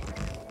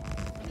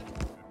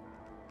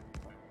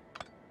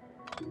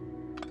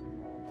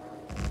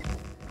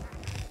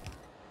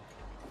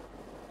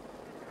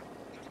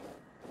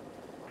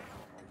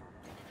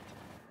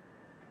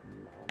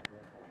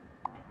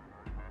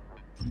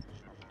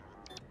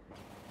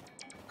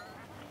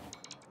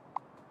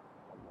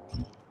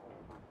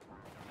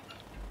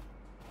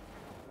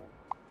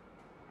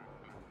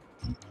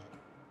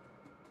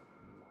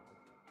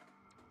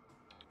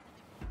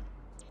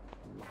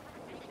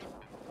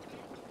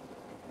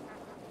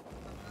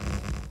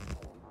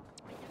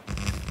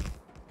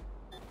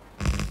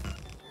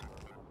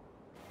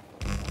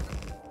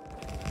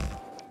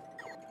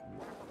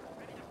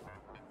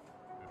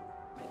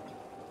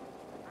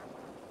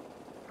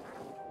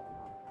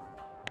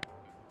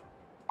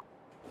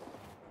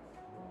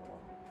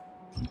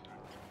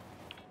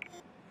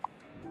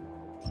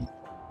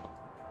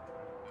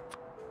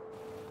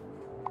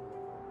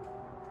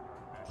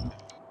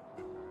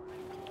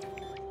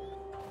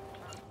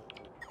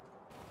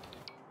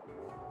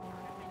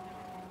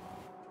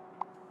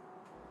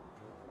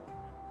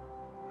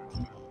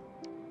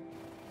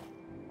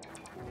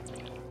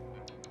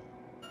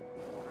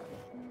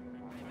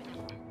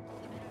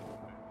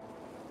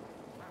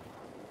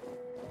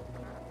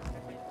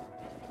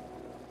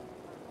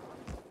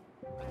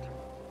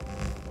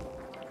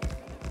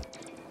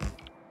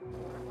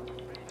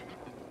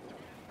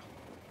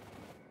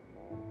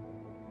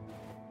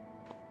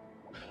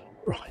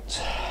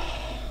 Right.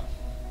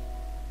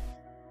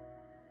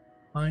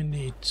 I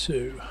need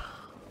to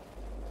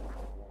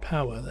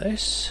power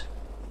this.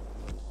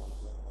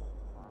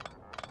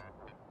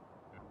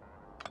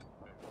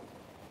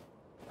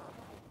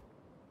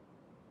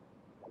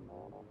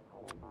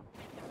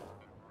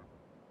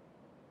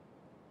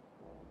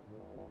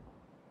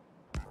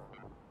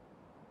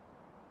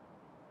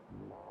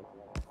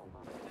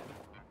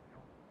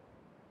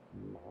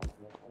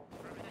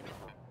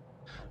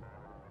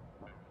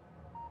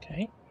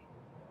 Okay.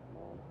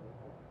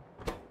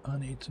 I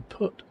need to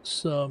put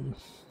some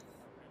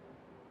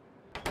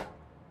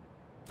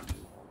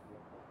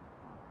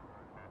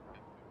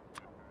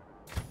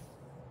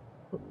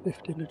put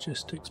 50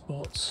 logistics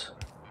bots.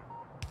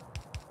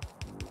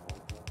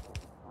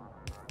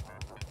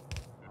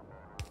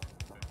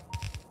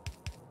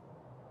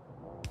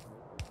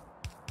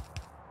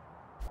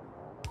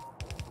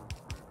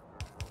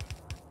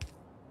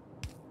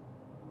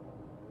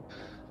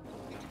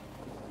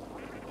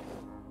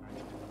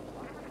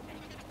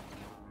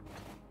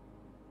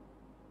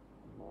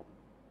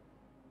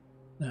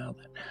 Now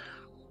then,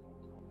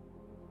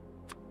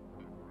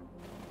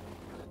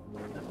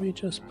 let me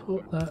just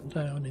put that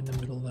down in the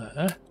middle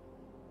there.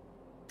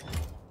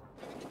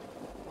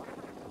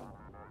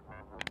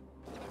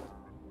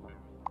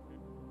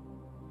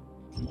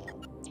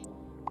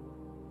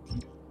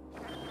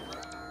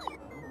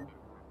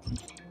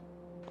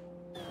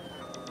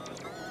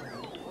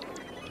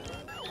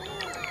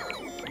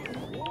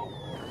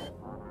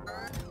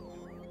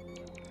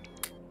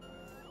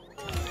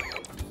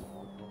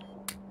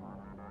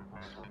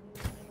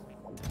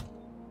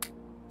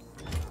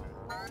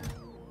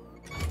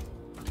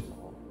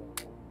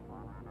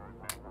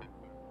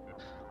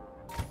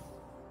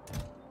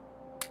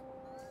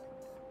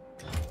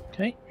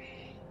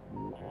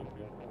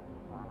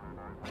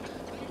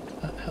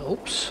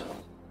 Oops.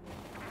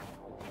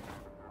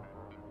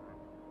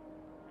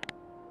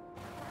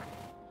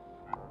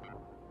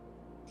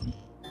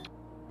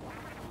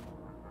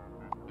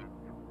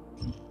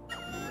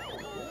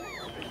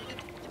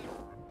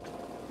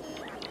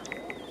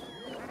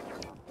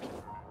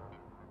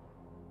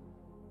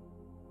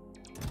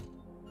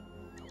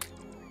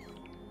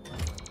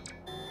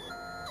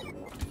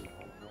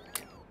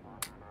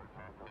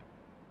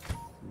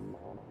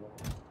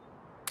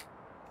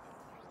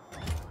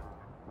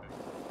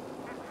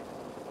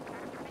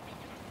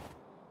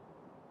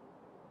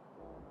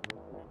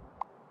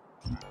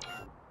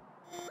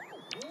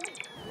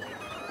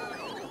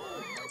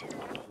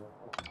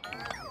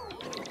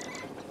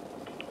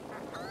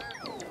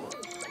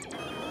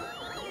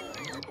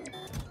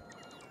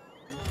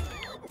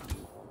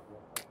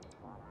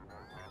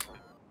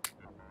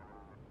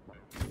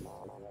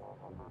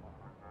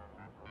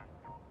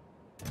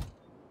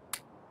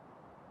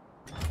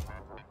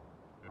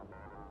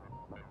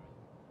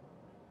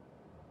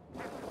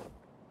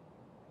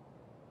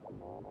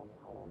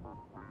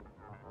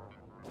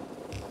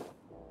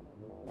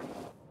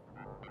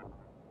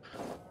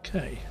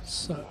 Okay,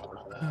 so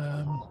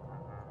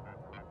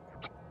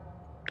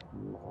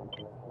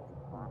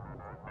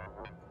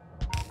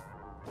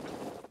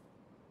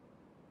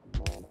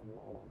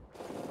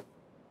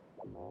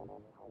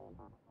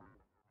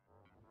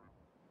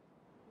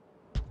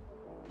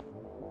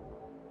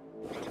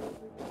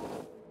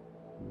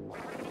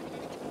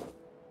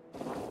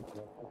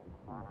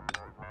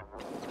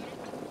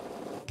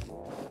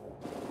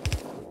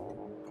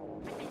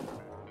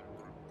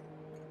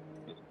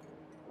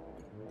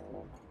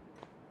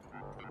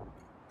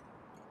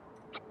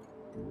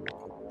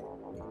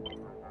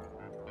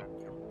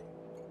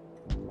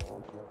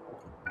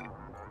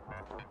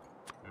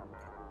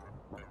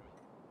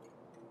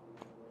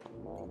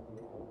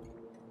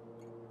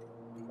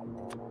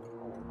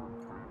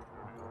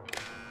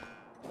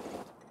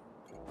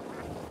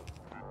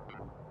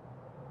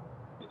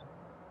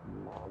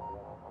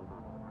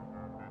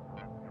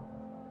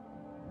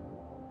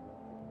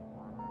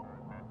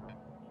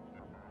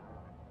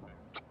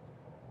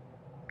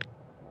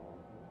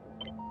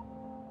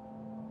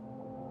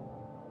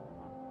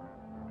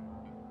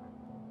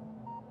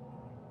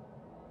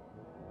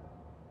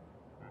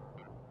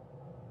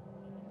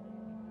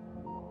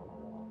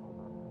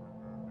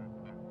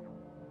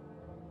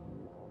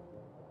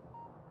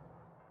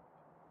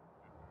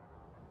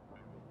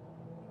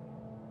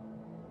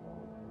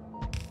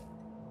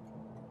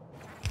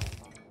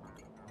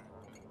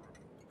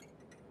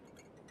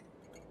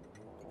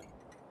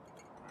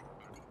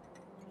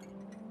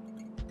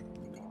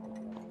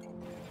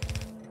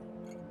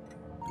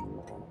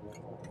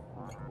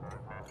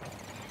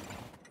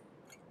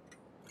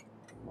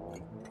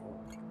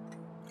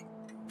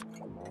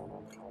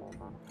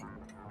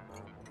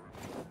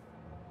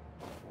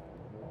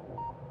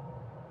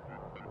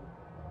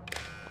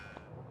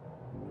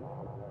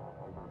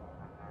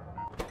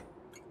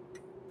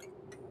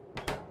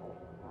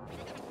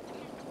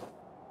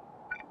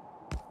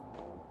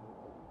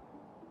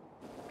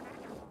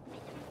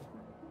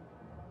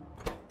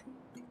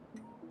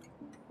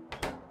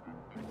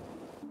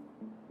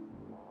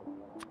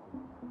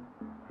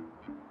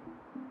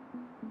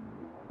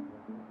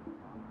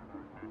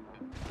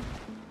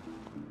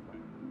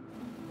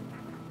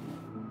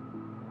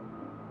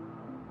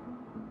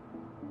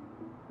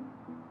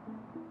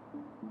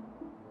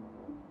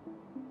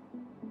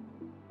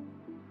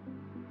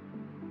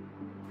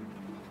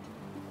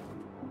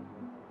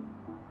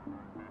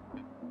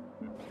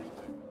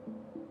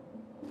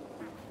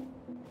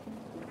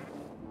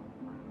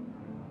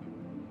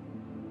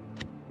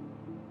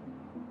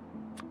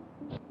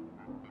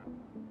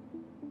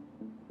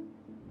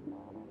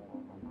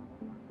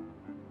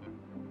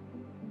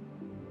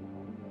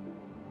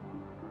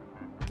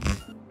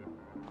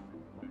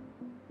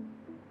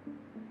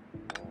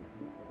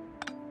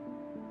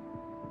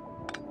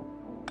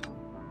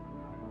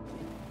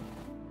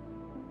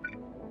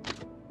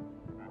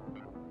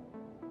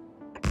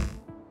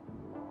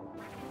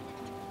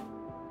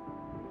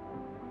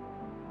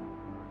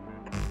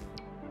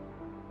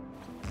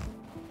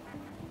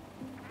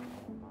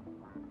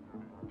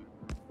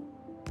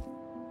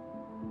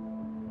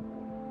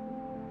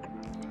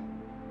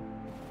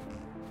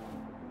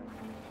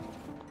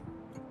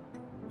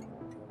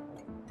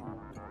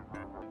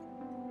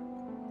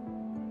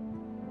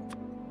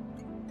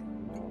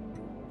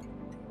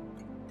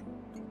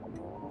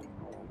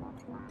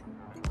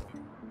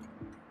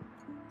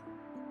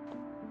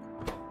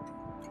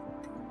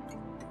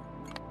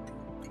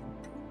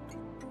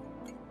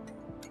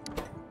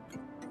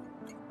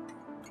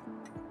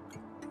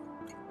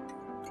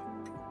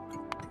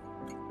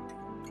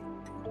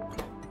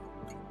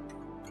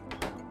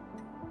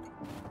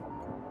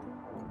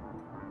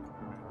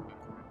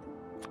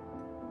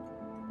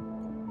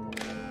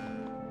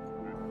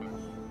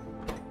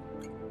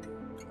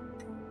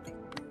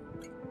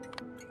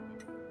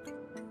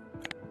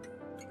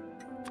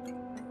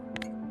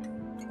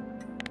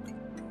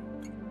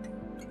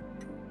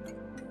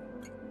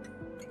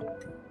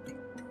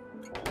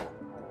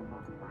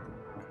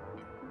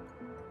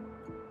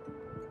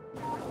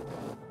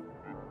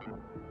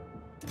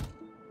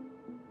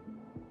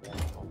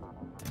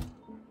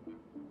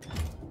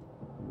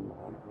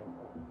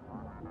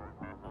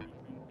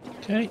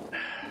Okay.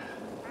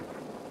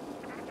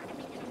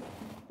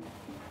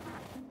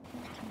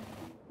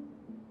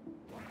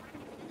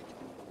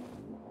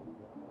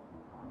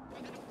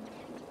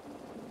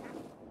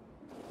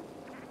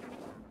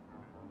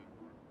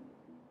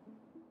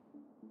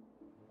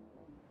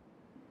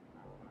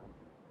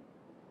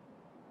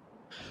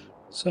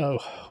 So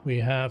we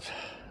have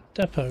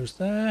depots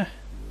there.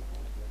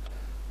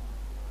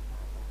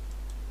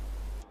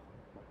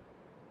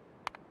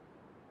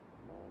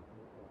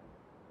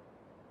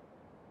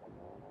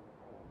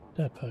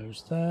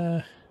 Depots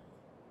there.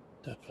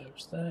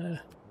 Depots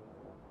there.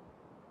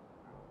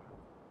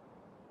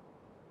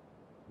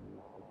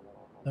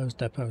 Those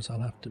depots I'll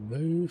have to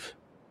move.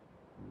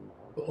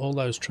 But all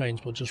those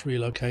trains will just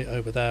relocate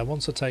over there.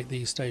 Once I take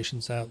these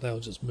stations out, they'll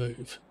just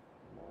move.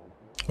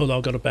 Although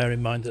I've got to bear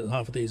in mind that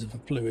half of these are for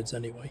fluids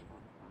anyway.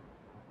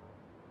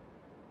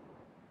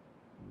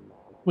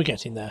 We're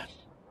getting there.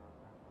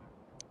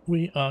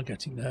 We are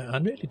getting there.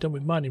 I'm nearly done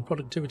with mining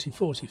productivity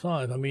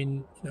 45. I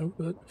mean, you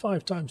know, at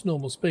 5 times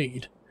normal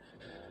speed,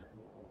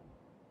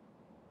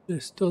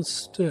 this does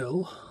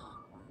still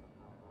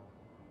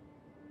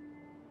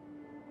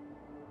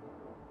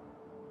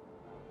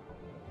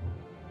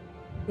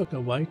look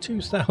away.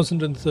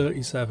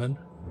 2037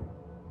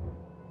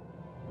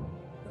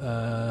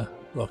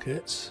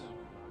 rockets,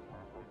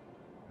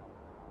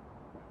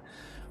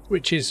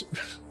 which is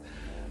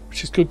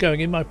good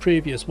going. In my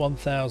previous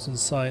 1000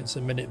 science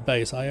a minute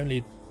base, I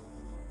only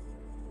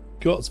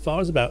got as far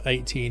as about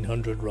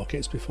 1800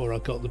 rockets before I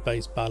got the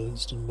base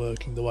balanced and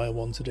working the way I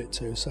wanted it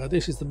to. So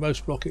this is the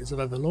most rockets I've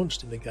ever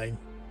launched in the game.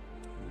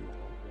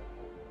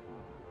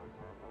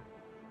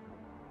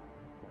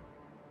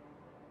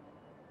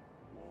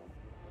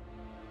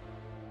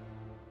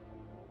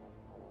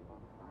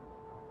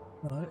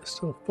 Right,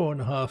 still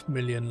 4.5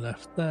 million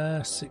left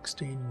there,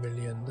 16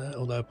 million there,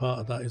 although part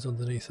of that is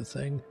underneath the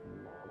thing.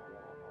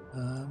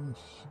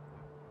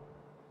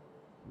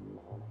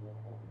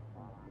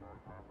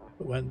 But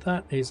when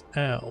that is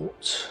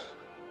out,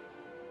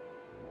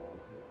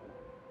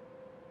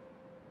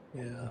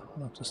 yeah,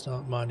 I'll have to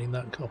start mining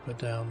that copper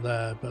down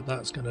there, but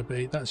that's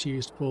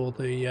used for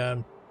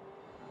the,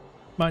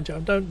 mind you, I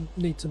don't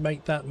need to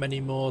make that many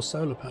more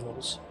solar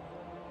panels.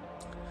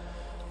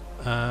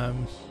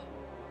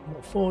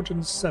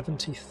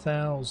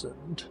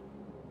 470,000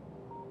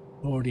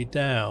 already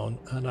down,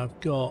 and I've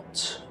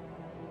got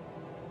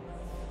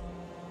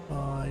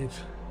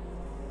 5,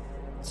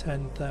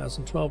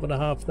 10,000,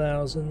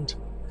 12,500.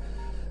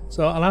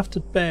 So I'll have to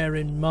bear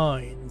in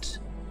mind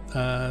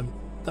that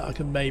I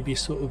can maybe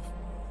sort of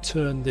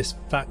turn this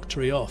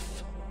factory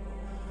off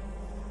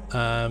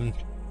when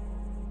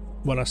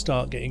I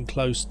start getting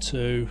close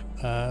to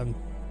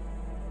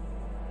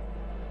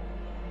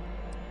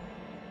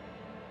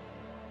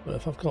but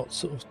if I've got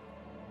sort of,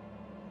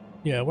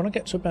 yeah, when I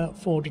get to about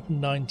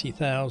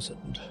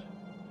 490,000,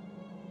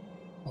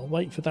 I'll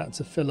wait for that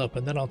to fill up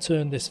and then I'll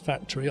turn this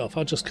factory off.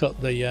 I'll just cut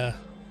the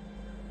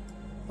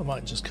I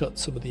might just cut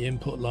some of the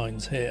input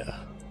lines here.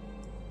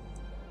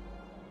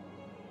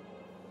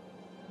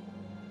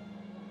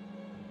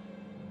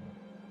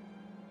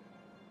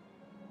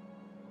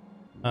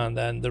 And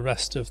then the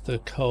rest of the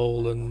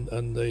coal and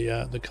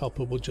the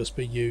copper will just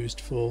be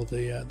used for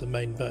the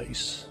main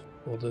base,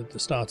 or the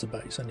starter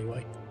base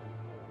anyway.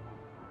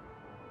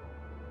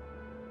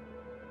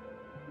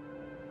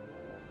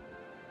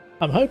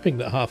 I'm hoping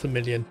that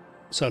 500,000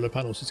 solar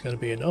panels is going to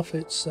be enough.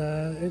 It's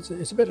a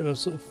bit of a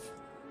sort of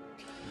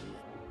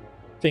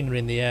finger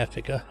in the air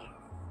figure.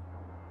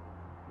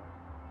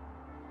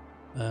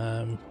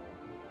 Well,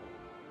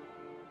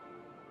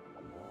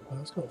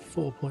 it's got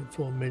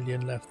 4.4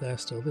 million left there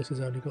still. This has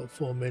only got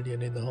 4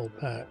 million in the whole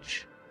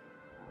patch.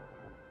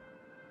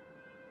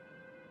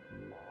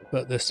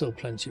 But there's still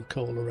plenty of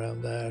coal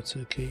around there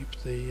to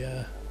keep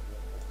the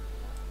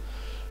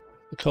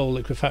coal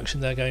liquefaction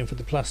there going for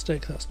the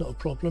plastic. That's not a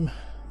problem.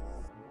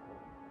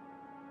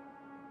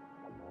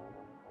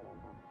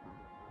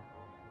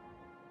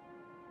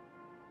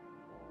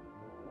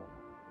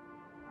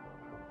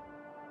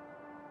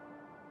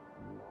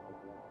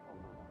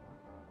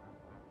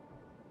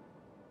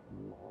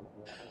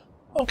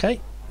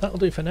 Okay, that'll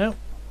do for now.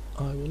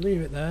 I will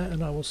leave it there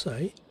and I will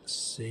say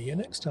see you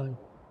next time.